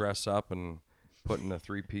 you could Yeah. dress up and put in a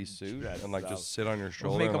three-piece suit Dress and like up. just sit on your We'll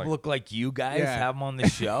shoulder. make and, them like, look like you guys. Yeah. Have them on the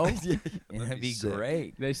show. And That'd that'd be be sick.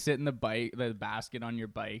 great. They sit in the basket on your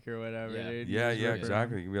bike or whatever, Yeah. dude. You yeah, just yeah, rip it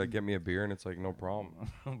exactly. You can be like, get me a beer, and it's like, no problem.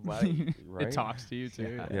 Buddy. Right? It talks to you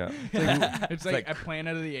too. Yeah. It's like a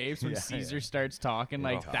Planet of the Apes when Yeah, Caesar yeah. starts talking,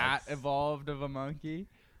 like talks. that evolved of a monkey.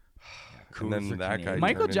 And then Cougars are that guy. Canadian.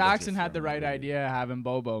 Michael turned into Jackson just had the a right movie. idea of having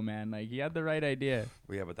Bobo, man. Like he had the right idea.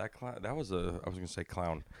 Well, yeah, but that clown. That was a. I was gonna say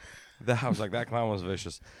clown. That I was like, that clown was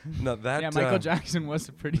vicious. No, that. Yeah, Michael Jackson was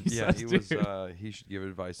a pretty Yeah, sus he dude. was. He should give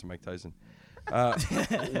advice to Mike Tyson.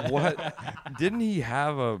 What? Didn't he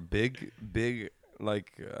have a big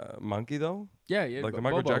like monkey though? yeah, yeah. Like the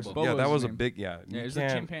Bobo, Michael Jackson. Bobo Yeah, was that his was a name. big. Yeah, Yeah, you it was a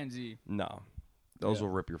can't- chimpanzee. No, those Yeah.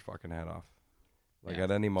 will rip your fucking head off. Like Yeah.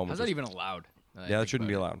 at any moment. How's that just- even allowed? now I Yeah, think that shouldn't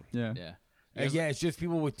be about it? allowed. Yeah. Yeah. Again, it's just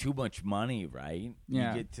people with too much money, right?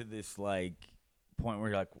 Yeah. You get to this like point where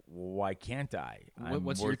you're like, well, why can't I?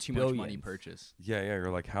 What's your worth too much money billions. purchase? Yeah, yeah.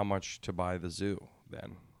 You're like, how much to buy the zoo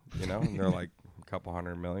then? You know, and they're like a couple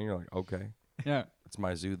 $100 million. You're like, okay, Yeah. it's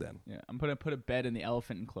my zoo then. Yeah. I'm gonna put a bed in the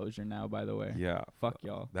elephant enclosure now, by the way. Yeah, Fuck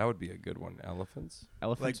y'all. that would be a good one. Elephants.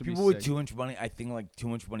 Elephants Like would be people with sick. too much money, I think like too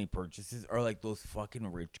much money purchases are like those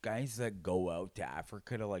fucking rich guys that go out to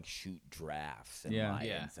Africa to like shoot giraffes and Yeah. lions.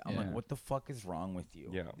 Yeah. I'm Yeah. like, what the fuck is wrong with you?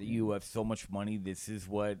 Yeah. That you have so much money. This is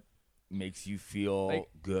what makes you feel Like,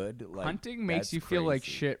 good. Like Hunting makes that's you feel like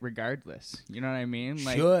crazy. shit regardless. You know what I mean?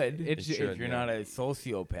 Like should it's It should, if you're yeah. not a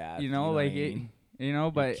sociopath. you know, what like I it, mean? you know,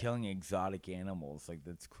 You're but killing exotic animals, like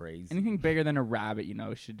that's crazy. anything bigger than a rabbit, you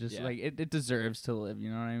know, should just Yeah. like it deserves to live.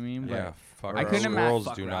 You know what I mean? But, Yeah, fuck. I couldn't Squirrels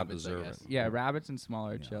imagine- do Fuck not rabbits, I deserve guess. it. yeah, rabbits and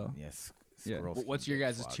smaller, You know, chill. Yes. Yeah. squirrels What's can your get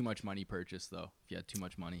guys' fucked. too much money purchase though? If you had too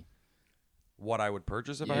much money. What I would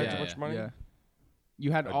purchase if I had Yeah, too much yeah. money? Yeah.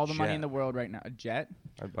 You had A all the money jet. in the world right now. A jet?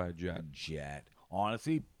 I'd buy a jet. Jet.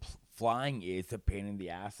 Honestly, flying is a pain in the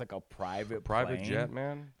ass, like a private plane, jet,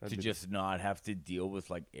 man. to just not have to deal with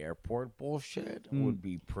like airport bullshit would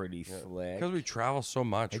be pretty slick. Because we travel so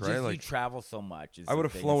much, It's right? just Like you travel so much. Is I the would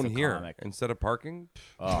have thing, flown it's a here comic. instead of parking.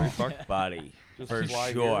 Oh, buddy, Just for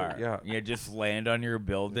fly sure. here, yeah. Just land on your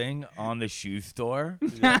building on the shoe store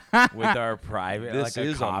with our private, This like a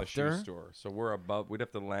is copter. on the shoe store, so we're above. We'd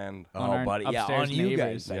have to land. On Oh, our buddy, yeah, upstairs on you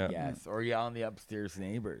neighbors. guys, I Yeah. guess, or on the upstairs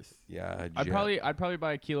neighbors. Yeah, I'd probably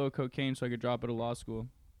buy a kilo of cocaine so I could drop out of law school.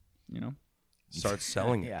 You know. start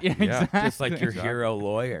selling it. Yeah. Yeah, exactly. Just like your hero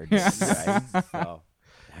lawyer, just, right? So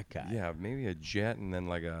that guy. Yeah, maybe a jet and then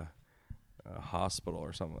like a hospital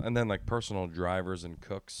or something, and then like personal drivers and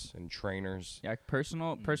cooks and trainers. Yeah,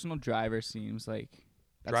 personal driver seems like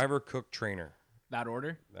that's Driver, cook, trainer. That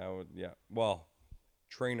order? That would Well,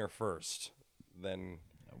 trainer first, then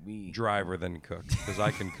We driver, then cook. Because I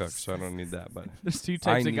can cook, so I don't need that. But there's two I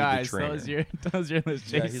types need of the guys. trainer. Tell us your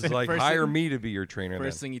list, yeah, Jason. he's like, First hire thing- me to be your trainer.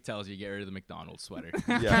 First Then. thing he tells you, get rid of the McDonald's sweater.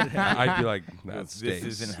 Yeah, I'd be like, this that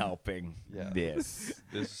isn't helping. Yeah. This.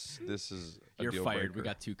 This is. A You're deal fired. We breaker.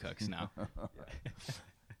 got 2 cooks now.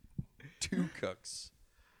 2 cooks.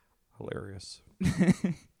 Hilarious.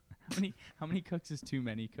 How many cooks is too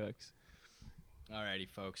many cooks? Alrighty,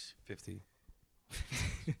 folks. 50.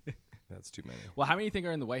 That's too many. Well, how many do you think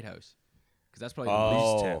are in the White House? Because that's probably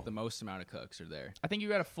Oh. the most amount of cooks are there. I think you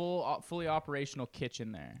got a fully operational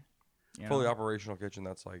kitchen there. You know? Fully operational kitchen.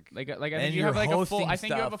 That's like. I And think you you're have like a full. hosting I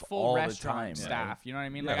think you have a stuff full all the restaurant time, staff. You know what I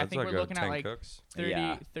mean? Yeah, Like I it's think like we're a looking 10 at like cooks. 30,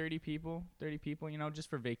 Yeah. 30 people. 30 people. You know, just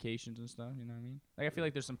for vacations and stuff. You know what I mean? Like I feel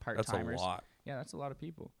like there's some part That's a timers. lot. Yeah, that's a lot of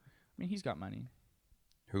people. I mean, he's got money.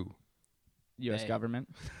 Who? U.S. Hey. government.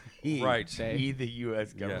 Right. He, the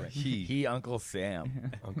U.S. Yeah, government. he. Uncle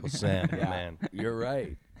Sam. Uncle Sam, Yeah. man. You're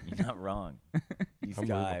right. You're not wrong. He's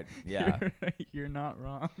got, yeah, You're not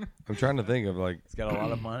wrong. I'm trying to think of like. he's got a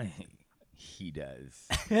lot of money. He does.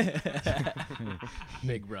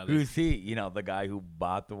 Big brother. Who's he? You know, the guy who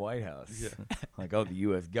bought the White House. Yeah. Like, oh, the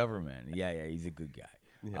U.S. government. Yeah, he's a good guy.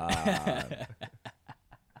 Yeah.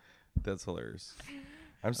 That's hilarious.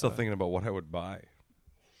 I'm still thinking about what I would buy.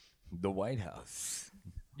 The White House.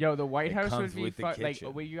 Yo, the White It House comes would be with the like,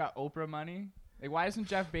 kitchen. wait, you got Oprah money? Like, why hasn't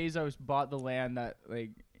Jeff Bezos bought the land that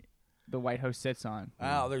like the White House sits on?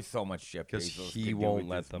 Oh, there's so much Jeff 'Cause Bezos he could do won't with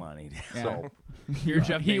let this them. money. Yeah. So You're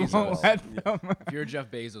Jeff He Bezos. won't let them. If you're Jeff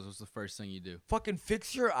Bezos, what's the first thing you do? fucking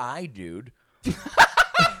fix your eye, dude.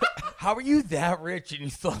 How are you that rich and you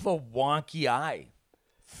still have a wonky eye?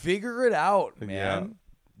 Figure it out, man. Yeah.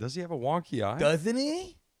 Does he have a wonky eye? Doesn't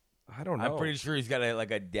he? I don't know. I'm pretty sure he's got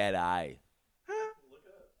a dead eye.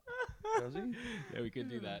 Does he? Yeah, we could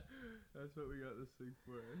do that. That's what we got this thing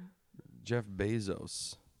for. Jeff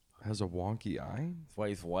Bezos has a wonky eye. That's why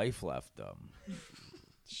his wife left him.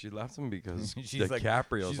 She left him because She's like,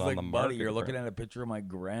 DiCaprio's she's on like, the buddy, market. you're looking at a picture of my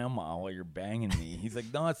grandma while you're banging me. He's like,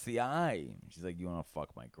 no, it's the eye. She's like, you want to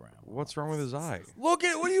fuck my grandma? What's wrong with his eye? Look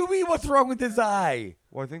at, what do you mean? What's wrong with his eye?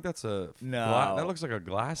 Well, I think that's a No. that looks like a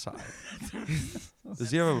glass eye.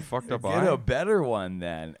 Does he have a fucked up Get eye? a better one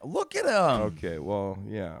then. Look at him. Okay, well,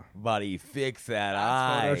 yeah. Buddy, fix that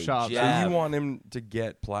That's eye. Photoshop. So Jeff. you want him to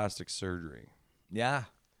get plastic surgery? Yeah.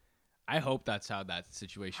 I hope that's how that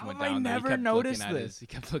situation How went have I down. never he kept noticed looking at this? He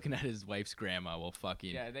kept looking at his wife's grandma while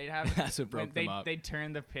fucking. Yeah, they'd have. That's what broke them up. They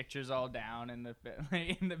turn the pictures all down in the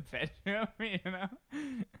in the bedroom. You know.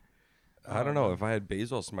 I don't know. If I had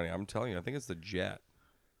Bezos money, I'm telling you, I think it's the jet.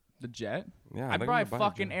 The jet. Yeah, I I'd think buy I'm gonna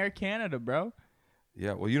fucking jet. Air Canada, bro.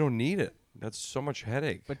 Yeah, well, you don't need it. That's so much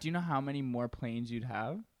headache. But do you know how many more planes you'd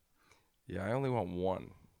have? Yeah, I only want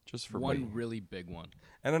one, just for one me. really big one.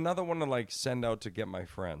 And another one to like send out to get my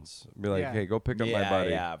friends. Be like, Yeah. hey, go pick up my Yeah,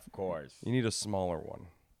 buddy. yeah, of course. You need a smaller one.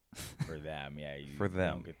 For them, yeah. You For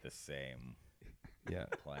them. don't get the same Yeah,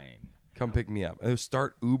 plane. come pick me up.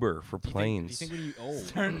 Start Uber for Do you planes. think when you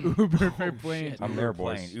Turn Uber for Oh, planes. shit. I'm Uber there,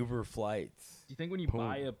 boys. plane, Uber flights. Do you think when you Boom.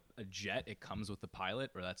 buy a jet, it comes with the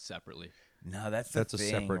pilot, or that's separately? No, that's a the thing,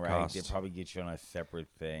 separate right? cost. They probably get you on a separate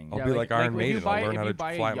thing. I'll be like Iron if you Maiden, I'll learn if how you to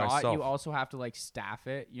buy fly a yacht, myself. You also have to like staff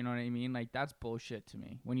it. You know what I mean? Like that's bullshit to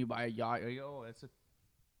me. When you buy a yacht, you're like, oh, it's a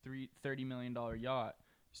 $30 million yacht.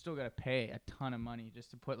 You still gotta pay a ton of money just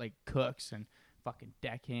to put like cooks and fucking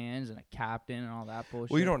deckhands and a captain and all that bullshit.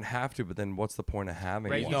 Well, you don't have to, but then what's the point of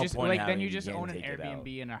having Right? one? You no just point like having then you it, just you can't own an take it out.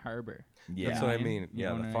 Airbnb in a harbor. Yeah. That's what I mean. You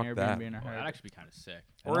Yeah, own the an fuck Airbnb that. in a Oh, harbor. that'd actually be kind of sick.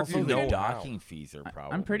 And Or if also you the know how. docking fees are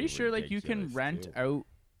probably I'm pretty sure like you can ridiculous, rent too. out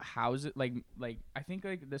houses like I think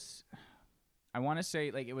like this I want to say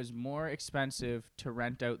like it was more expensive to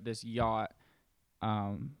rent out this yacht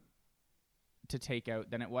to take out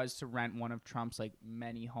than it was to rent one of Trump's like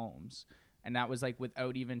many homes. and that was like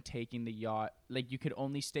without even taking the yacht. Like you could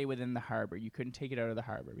only stay within the harbor. You couldn't take it out of the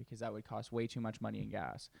harbor because that would cost way too much money in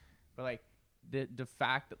gas. But like the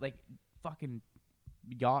fact that like fucking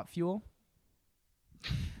yacht fuel.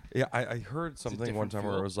 Yeah, I heard something one different time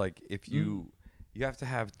where fuel. it was like if you have to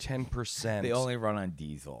have 10%. They only run on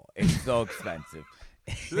diesel. It's so expensive.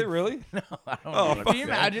 Do they really? No, I don't Oh, know. Can you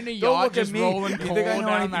imagine a Don't yacht look at just me. rolling You coal think I know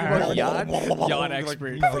down the anything about harbor? yachts? Yacht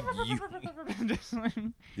expert. Just like-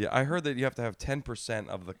 Yeah, I heard that you have to have 10%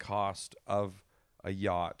 of the cost of a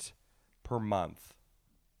yacht per month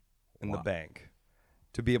in the bank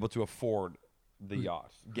to be able to afford the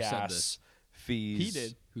yacht. said Gas, this? fees. He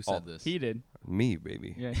did. Who said this? He did. Me,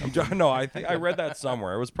 baby. Yeah. No, I think I read that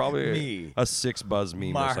somewhere. It was probably Me. a Six Buzz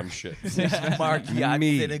meme Marc. or some shit. Marc Yacht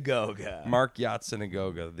Me. Synagoga. Marc Yacht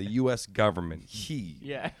Sinagoga, the U.S. government. He.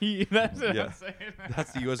 Yeah, that's what Yeah. I'm saying.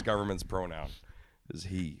 That's the U.S. government's pronoun. Is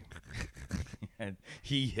he. And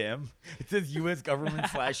he, him. It says U.S. government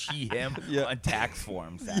 / he, him Yeah. on tax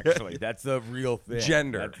forms, actually. That's a real thing.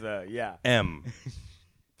 Gender. That's yeah. M.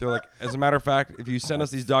 They're like, as a matter of fact, if you send us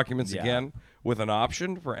these documents Yeah. again with an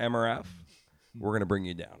option for M or F, we're going to bring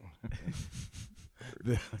you down.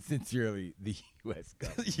 Sincerely, the U.S.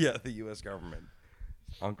 government. Yeah, the U.S. government.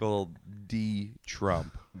 Uncle D.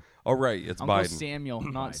 Trump. Oh, right. It's Uncle Biden. Samuel,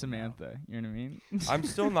 not Samantha. You know what I mean? I'm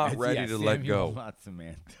still not ready Yeah, to let Samuel, go. Not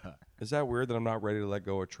Samantha. Is that weird that I'm not ready to let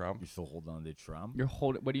go of Trump? You still hold on to Trump? You're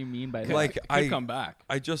holding. What do you mean by that? Like, Could come back.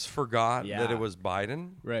 I just forgot that Yeah. it was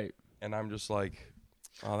Biden, right? and I'm just like,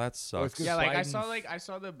 oh, that sucks. good. Yeah, like I Biden's-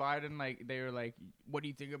 saw the Biden like they were like, "What do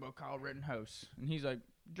you think about Kyle Rittenhouse?" And he's like,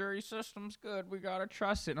 "Jury system's good. We gotta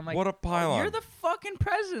trust it." And I'm like, What a pylon. You're the fucking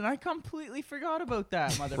president. I completely forgot about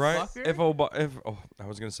that, motherfucker. Right? If I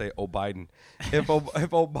was gonna say Biden, if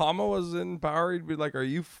Obama was in power, he'd be like, "Are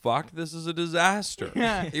you fucked? This is a disaster."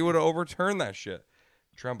 Yeah. He would have overturned that shit.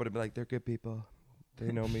 Trump would have been like, "They're good people.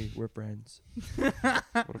 They know me. We're friends." What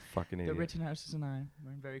a fucking The idiot. Rittenhouse and I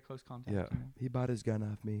were in very close contact. Yeah, you know? he bought his gun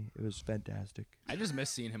off me. It was fantastic. I just miss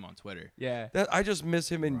seeing him on Twitter. Yeah. I just miss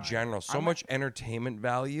him in general. So I'm much entertainment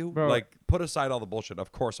value. Bro. Like, put aside all the bullshit.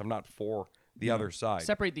 Of course, I'm not for the other side.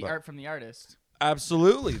 Separate the but- art from the artist.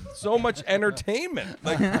 Absolutely. So much entertainment.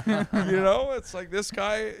 Like, it's like this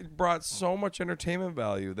guy brought so much entertainment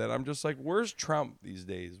value that I'm just like, where's Trump these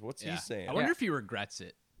days? What's Yeah. he saying? I wonder Yeah. if he regrets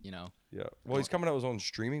it. You know. Yeah. Well, he's coming out with his own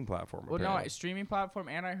streaming platform. Well, no, apparently. it's streaming platform,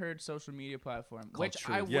 and I heard social media platform, which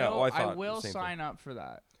True. I will. Yeah, well, I I thought will the same sign up for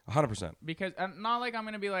that 100%. because not like I'm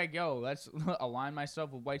gonna be like, yo, let's align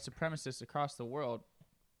myself with white supremacists across the world.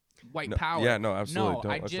 White No, power. yeah, no, absolutely. No,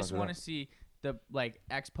 Don't- I let's not just do want to that. see the like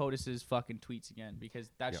ex-POTUS's fucking tweets again because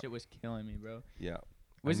that Yeah. shit was killing me, bro. Yeah.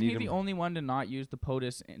 Wasn't I he need the him- only one to not use the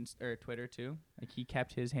POTUS or Twitter too? Like he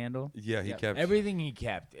kept his handle. Yeah, he Yeah. kept. Everything he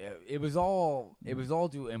kept, it was all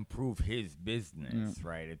to improve his business,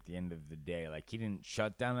 right? At the end of the day, like he didn't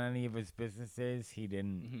shut down any of his businesses. He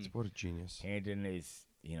didn't What a genius. hand in his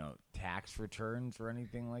tax returns or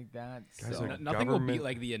anything like that. Guys so, are- Nothing will beat government-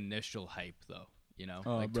 like the initial hype though. You know,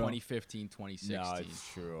 Oh, like bro. 2015, 2016. no,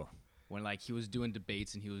 it's true. When like he was doing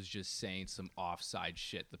debates and he was just saying some offside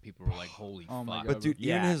shit that people were like, "Holy Oh my fuck!" God. But dude,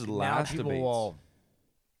 Yeah, even his now last people debates. will-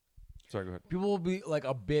 Sorry, go ahead. People will be like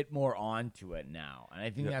a bit more onto it now, and I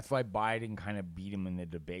think Yeah. that's why Biden kind of beat him in the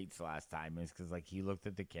debates last time, is because like he looked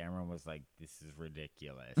at the camera and was like, "This is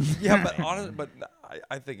ridiculous." Yeah, but honestly,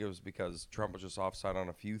 I think it was because Trump was just offside on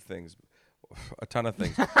a few things, a ton of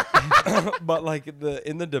things. But like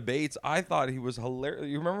in the debates, I thought he was hilarious.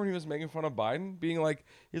 You remember when he was making fun of Biden, being like,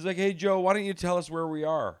 he's like, "Hey Joe, why don't you tell us where we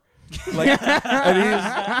are?" Like,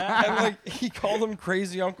 and like he called him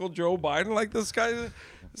crazy Uncle Joe Biden. Like this guy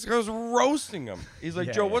was roasting him. He's like,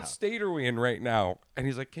 Yeah, "Joe, what yeah. state are we in right now?" And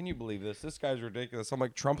he's like, "Can you believe this? This guy's ridiculous." I'm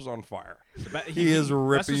like, "Trump's on fire. But He is That's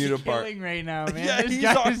ripping what you he's apart." killing right now, man. Yeah, This he's,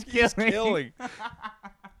 guy on, is he's killing. killing.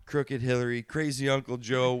 Crooked Hillary, crazy Uncle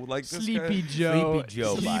Joe, like this Sleepy guy. Joe. Sleepy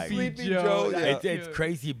Joe Biden. Sleepy Joe, yeah. It's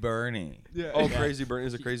crazy Bernie. Oh, Crazy Bernie.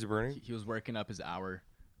 Is it Crazy Bernie? He was working up his hour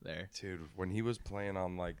there. Dude, when he was playing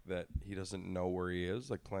on like that, he doesn't know where he is,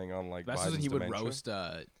 like playing on like That's Biden's when he would dementia. roast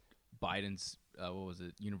Biden's what was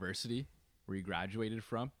it, university where he graduated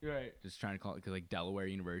from. Right. Just trying to call it 'cause, like Delaware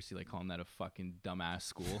University, like calling that a fucking dumbass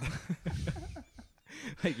school.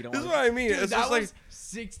 Like you don't. This is wanna- what I mean. Dude, It's that just like was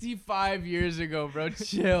 65 years ago, bro.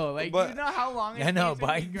 Chill. Like, But- you know how long it I know, takes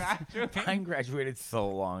when you Biden. graduate? Biden graduated so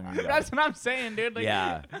long ago. That's what I'm saying, dude. Like,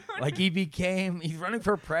 yeah, like he's running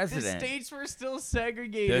for the president. states were still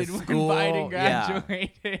segregated The when school- Biden yeah.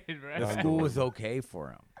 graduated, bro. The school was okay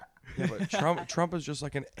for him. Yeah, but Trump is just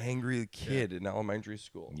like an angry kid in elementary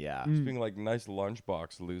school. Yeah. Just being like, nice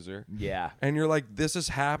lunchbox, loser. Yeah. And you're like, this is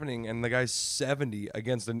happening, and the guy's 70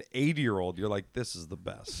 against an 80-year-old. You're like, this is the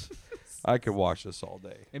best. I could watch this all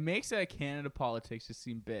day. It makes Canada politics just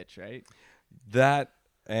seem bitch, right? That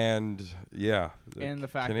and And the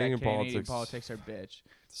fact Canadian that Canadian politics are bitch.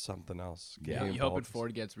 something else. Yeah. Canadian You hoping politics.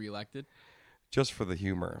 Ford gets reelected? Just for the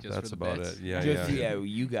humor. Just That's for the about bits. it. Yeah, Just,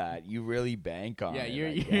 yeah. you really bank on Yeah, it. you're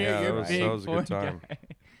I guess. Yeah, you're that was- big that was a good Ford time. guy.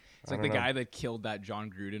 It's like I the don't know. guy that killed that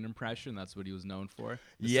John Gruden impression. That's what he was known for.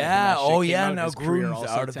 The second Yeah. that shit Oh, came yeah. out, Now his career Gruden's also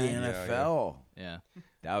out of the tanked. Yeah, NFL. Yeah.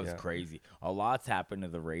 That was Yeah. crazy. A lot's happened to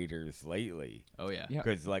the Raiders lately. Oh yeah. Yeah.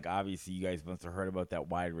 Because, like, obviously, you guys must have heard about that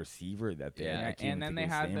wide receiver that they Yeah. had. I Yeah, can't even and then think they of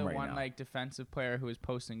his had name the right one now. like defensive player who was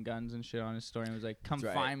posting guns and shit on his story and was like, "Come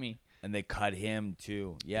That's right. find me." And they cut him,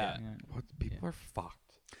 too. Yeah. Yeah. What? People are fucked.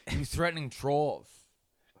 He was threatening trolls.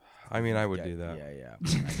 I mean, I would do that.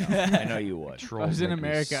 Yeah. I know you would. If I Trolls was in make me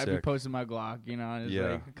America, I'd be sick. posting my Glock, and it's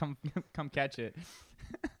Yeah. like, come catch it.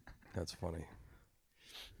 That's funny.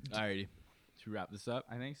 Alrighty. Should we wrap this up?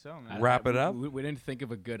 I think so, man. Wrap it up? We didn't think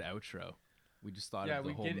of a good outro. We just thought Yeah, of the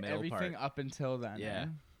we whole did middle everything part. up until then. Yeah.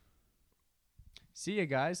 man. See you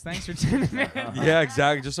guys. Thanks for tuning in. Yeah,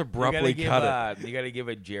 exactly. Just You abruptly cut it. You got to give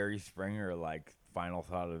a Jerry Springer, like, final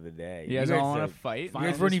thought of the day. You guys guys all want said- to fight? You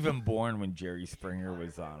guys weren't even born when Jerry Springer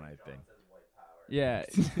was on, I think. Yeah.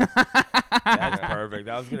 That's perfect.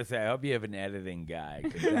 I was going to say, I hope you have an editing guy.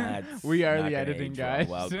 'Cause that's We are not the gonna editing age well. guys.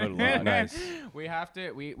 Well, good luck. Nice. We have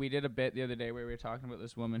to. We did a bit the other day where we were talking about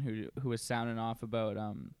this woman who was sounding off about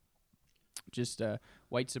just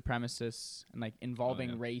white supremacists and like involving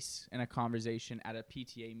yeah. race in a conversation at a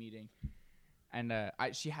PTA meeting. And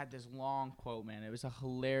she had this long quote, man. It was a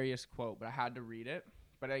hilarious quote, but I had to read it.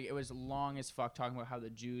 But it was long as fuck, talking about how the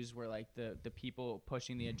Jews were like the people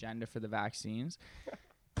pushing the agenda for the vaccines.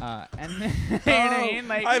 And you know what I mean?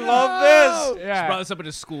 Like, I love this. She Yeah. brought this up at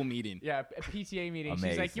a school meeting. Yeah, a PTA meeting. She's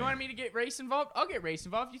like, Amazing. "You want me to get race involved? I'll get race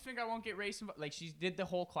involved. You think I won't get race involved?" Like, she did the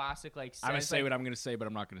whole classic, like, I'm gonna says, say like, what I'm gonna say, but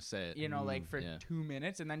I'm not gonna say it. you know, like for Yeah. 2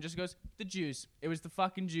 minutes, and then just goes, "The Jews. It was the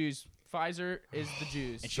fucking Jews. Pfizer is the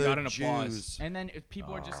Jews." And she got an applause. And then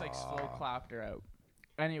people were just like slow clapped her out.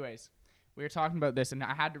 Anyways, we were talking about this, and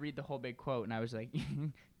I had to read the whole big quote, and I was like,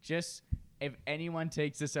 just if anyone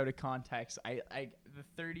takes this out of context, I the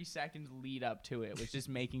 30 seconds lead up to it was just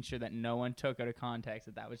making sure that no one took out of context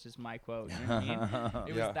that was just my quote. You know what I mean?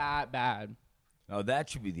 It Yeah. was that bad. Oh, that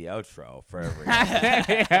should be the outro for every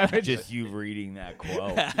Yeah, but just you reading that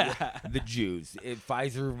quote. The Jews.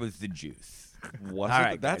 Pfizer was the juice. Was All it?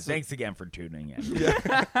 right, That's guys, thanks again for tuning in.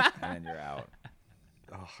 And then you're out.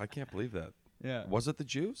 Oh, I can't believe that. yeah. Was it the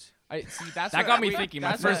Jews? I see. That's That what got me we- thinking.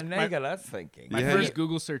 My that's first- what- Now you got us thinking. My Yeah. first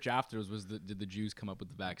Google search afterwards was did the Jews come up with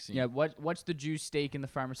the vaccine? Yeah. What's the Jews' stake in the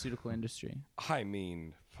pharmaceutical industry? I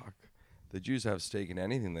mean, fuck. The Jews have stake in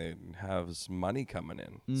anything. They have money coming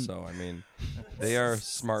in. So, I mean, they are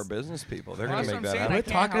smart business people. They're going That's to what make I'm that saying. happen. We're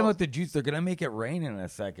can't talking help- about the Jews. They're gonna make it rain in a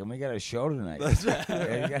second. We got a show tonight.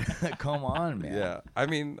 Yeah, you gotta- come on, man. Yeah, I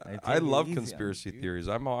mean, Hey, I take it love easy on conspiracy the Jews. theories.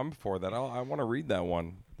 I'm for that. I want to read that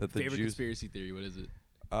one. That the Favorite Jews. conspiracy theory? What is it?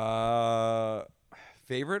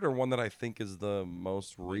 Favorite or one that I think is the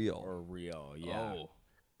most real. Or real, yeah. Oh.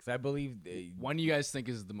 Because I believe they, One you guys think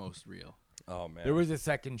is the most real? Oh man, there was a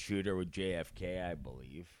second shooter with JFK, I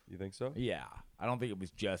believe. You think so? Yeah, I don't think it was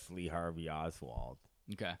just Lee Harvey Oswald.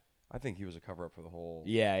 Okay. I think he was a cover up for the whole.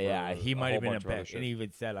 Yeah, for he a might whole have been a bunch of other pat, shit. and he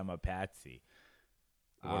even said, "I'm a patsy."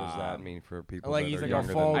 What does that mean for people? like that he's are like a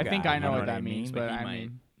younger fall than I think guy, I know you know what what I that means, mean? but He I might.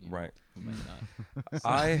 mean, Right. He might not.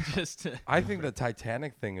 I Just I think the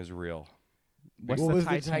Titanic thing is real. what's what the was the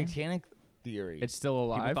Titanic? Titanic theory? It's still People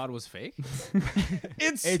alive. thought it was fake.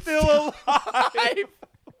 It's still alive.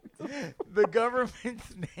 The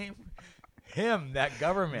government's name, that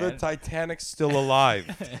government. The Titanic's still alive.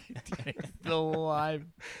 Still alive.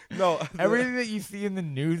 No, Everything that you see in the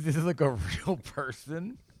news is like a real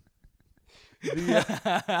person.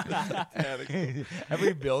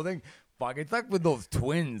 Every building. Fuck, it's like with those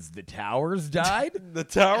twins. The towers died the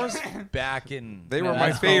towers. back in. They were Yeah, my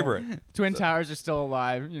that's favorite. Twin Towers are still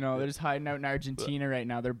alive. You know, they're just hiding out in Argentina right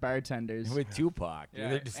now. They're bartenders. with Tupac. Yeah,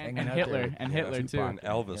 They're just and hanging out Hitler, there. and Yeah, Hitler too. Tupac and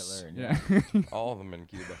Elvis. Hitler, Yeah. All of them in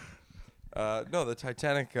Cuba. No, the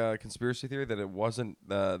Titanic conspiracy theory that it wasn't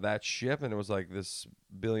that ship, and it was like this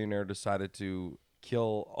billionaire decided to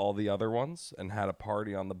kill all the other ones and had a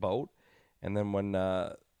party on the boat, and then when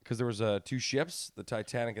because there was two ships, the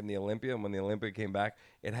Titanic and the Olympia, and when the Olympia came back,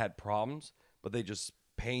 it had problems, but they just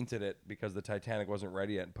painted it because the Titanic wasn't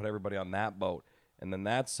ready yet and put everybody on that boat, and then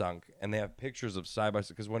that sunk, and they have pictures of side by side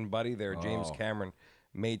because when Buddy there, James Oh. Cameron.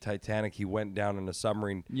 made Titanic, he went down in a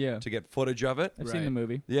submarine Yeah. to get footage of it. I've seen the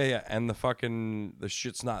movie. Yeah, and the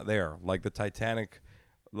shit's not there. Like the Titanic,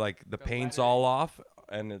 like the paint's all off,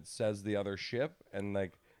 and it says the other ship, and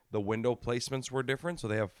like the window placements were different, so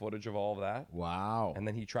they have footage of all of that. Wow. And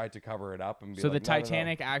then he tried to cover it up and be So like, the "No, no, no."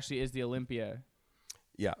 Titanic actually is the Olympia.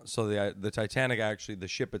 Yeah, so the Titanic actually, the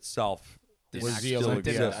ship itself Didn't was actually the still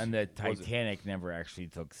Olympia, exists. and the Titanic never actually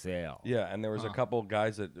took sail. Yeah, and there was a couple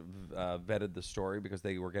guys that vetted the story because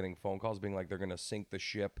they were getting phone calls being like they're gonna sink the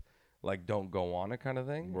ship, like don't go on it kind of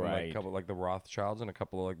thing. And, like, Right. a couple like the Rothschilds and a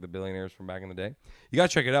couple of like the billionaires from back in the day. You gotta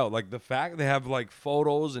check it out. Like the fact they have like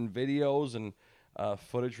photos and videos and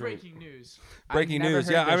footage from Breaking news. breaking I've never news.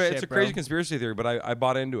 heard Yeah, this I mean shit, it's a bro. crazy conspiracy theory, but I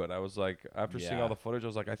bought into it. I was like, after seeing Yeah. all the footage, I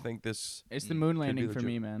was like, I think this It's the moon be landing for legit.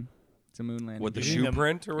 me, man. It's a moon landing. with the You shoe mean the-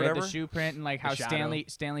 print or Yeah, whatever. the shoe print and like how shadow.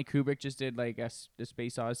 Stanley Kubrick just did like the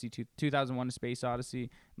Space Odyssey, 2001: A Space Odyssey. And,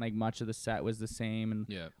 like much of the set was the same and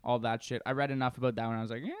Yeah. all that shit. I read enough about that when I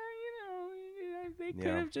was like, yeah, they could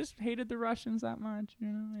Yeah. have just hated the Russians that much, you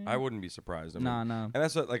know? Yeah. I wouldn't be surprised. I mean, No. And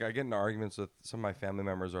that's what, like, I get into arguments with some of my family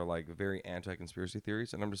members are like very anti-conspiracy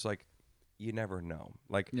theories, and I'm just like, you never know.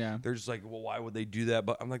 Like, Yeah. they're just like, well, why would they do that?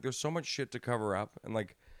 But I'm like, there's so much shit to cover up, and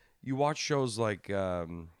like, you watch shows like,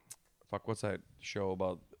 what's that show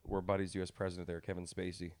about where Buddy's U.S. president there, Kevin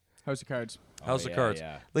Spacey? House of Cards. House of yeah, Cards.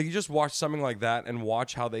 yeah. Like, you just watch something like that and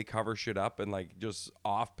watch how they cover shit up and like just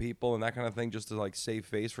off people and that kind of thing, just to like save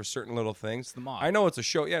face for certain little things. It's the mob. I know it's a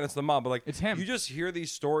show, yeah, and it's the mob, but like It's him. You just hear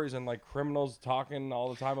these stories and like criminals talking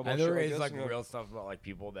all the time about And shit there like is this, like and you're real stuff about like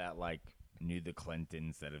people that like knew the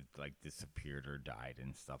Clintons that have like disappeared or died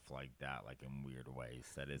and stuff like that, like in weird ways.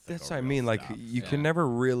 That is. Like, That's a what I real mean. Like stuff. you Yeah. can never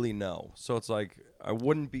really know. So it's like I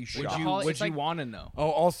wouldn't be shocked. Would Would it's you like- want to know? Oh,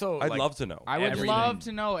 also, I'd like, love to know. I would Everything. love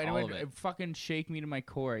to know, and it All would of it. fucking shake me to my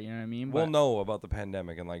core. You know what I mean? We'll But- know about the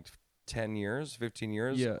pandemic in like 10 years, 15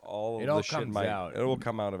 years. Yeah. all It of all the shit comes might. out. It will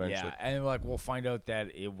come out eventually. Yeah, and like we'll find out that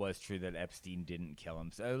it was true that Epstein didn't kill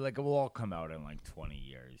himself. Like it will all come out in like 20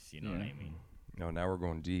 years. You know what I mean? No, now we're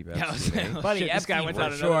going deep. Yeah, I was Epstein, saying, eh? Buddy, shit, this guy Epstein went for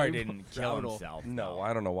down sure another didn't kill rabbit hole. himself. No, though.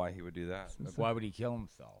 I don't know why he would do that. Like, why would he kill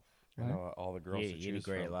himself? I know all the girls He to had a choose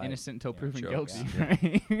great from. life. innocent until proven jokes. guilty.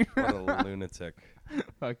 Right? What a lunatic.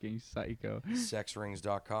 Fucking psycho.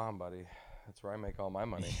 Sexrings.com, buddy. That's where I make all my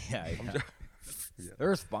money. Yeah,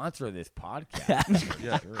 they're a sponsor of this podcast.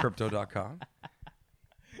 Yeah, crypto.com.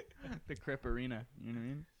 The Crip Arena. You know what I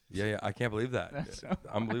mean? Yeah, I can't believe that. That's so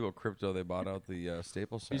Unbelievable crypto. They bought out the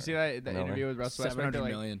Staples Center. You see that the in LA? interview with Russell Westbrook? 700 They're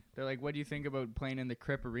like, million. they're like, what do you think about playing in the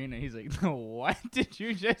Crip Arena? He's like, what did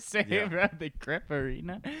you just say Yeah. about the Crip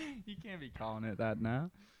Arena? You can't be calling it that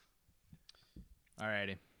now.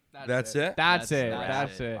 Alrighty. That's it? That's it. That's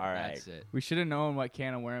That's it. it. All right. That's it. We should have known what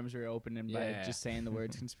can of worms we were opening by Yeah. just saying the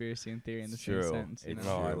words conspiracy and theory in the It's same true. sentence. You It's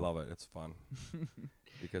know? No, I true. love it. It's fun.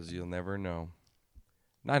 Because you'll never know.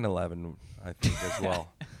 9/11, I think, as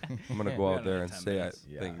well. I'm going to go We out got there another and 10 say minutes.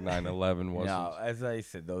 I think 9/11 wasn't. No, as I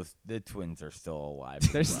said, the twins are still alive.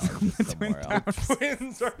 They're as well, still just the somewhere Twin else.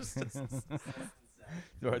 Twins are still.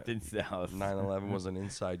 North and south. 9/11 was an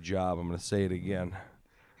inside job. I'm going to say it again.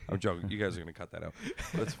 I'm joking. You guys are going to cut that out.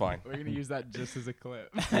 That's fine. We're going to use that just as a clip.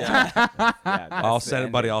 Yeah, I'll that's the send it,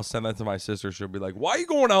 end. buddy. I'll send that to my sister. She'll be like, "Why are you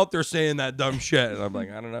going out there saying that dumb shit?" And I'm like,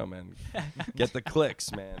 "I don't know, man. Get the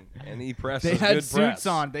clicks, man." And press They is had good suits press.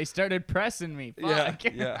 on. They started pressing me. Fuck.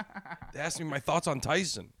 Yeah. They asked me my thoughts on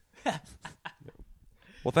Tyson.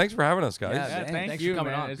 Well, thanks for having us, guys. Yeah, Yeah, man, thank thanks you, for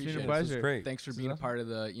coming man. on. It's been a Appreciate it. This was pleasure. great. Thanks for being a part of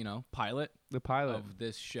the pilot The pilot. of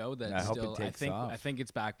this show. That I hope it still takes I off. think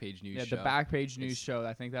it's Backpage News Yeah, show. the Backpage News It's- show.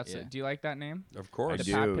 I think that's yeah. it. Do you like that name? Of course. The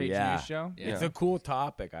do, Backpage yeah. News show? Yeah. It's a cool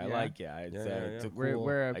topic. I Yeah. like it. It's, Yeah, it's yeah. a We're cool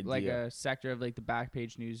we're idea. like a sector of like the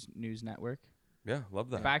Backpage News Network. Yeah, love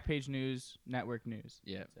that. Backpage News Network News.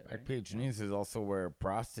 Yeah. Backpage News is also where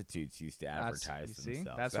prostitutes used to That's, advertise you see?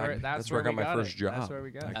 themselves. That's where I got we my first it. job. That's where we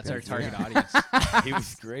got it. That's our Backpage target News. audience. He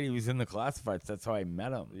was great. He was in the classifieds. That's how I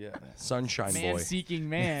met him. Yeah. Sunshine Man Boy. seeking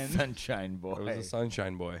man. Sunshine boy. I was a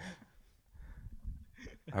Sunshine Boy.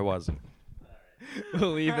 I wasn't.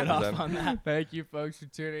 We'll leave it off that- on that. Thank you, folks, for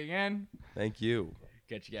tuning in. Thank you.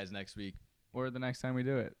 Catch you guys next week. Or the next time we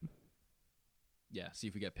do it. Yeah. See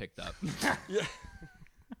if we get picked up.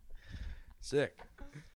 Sick.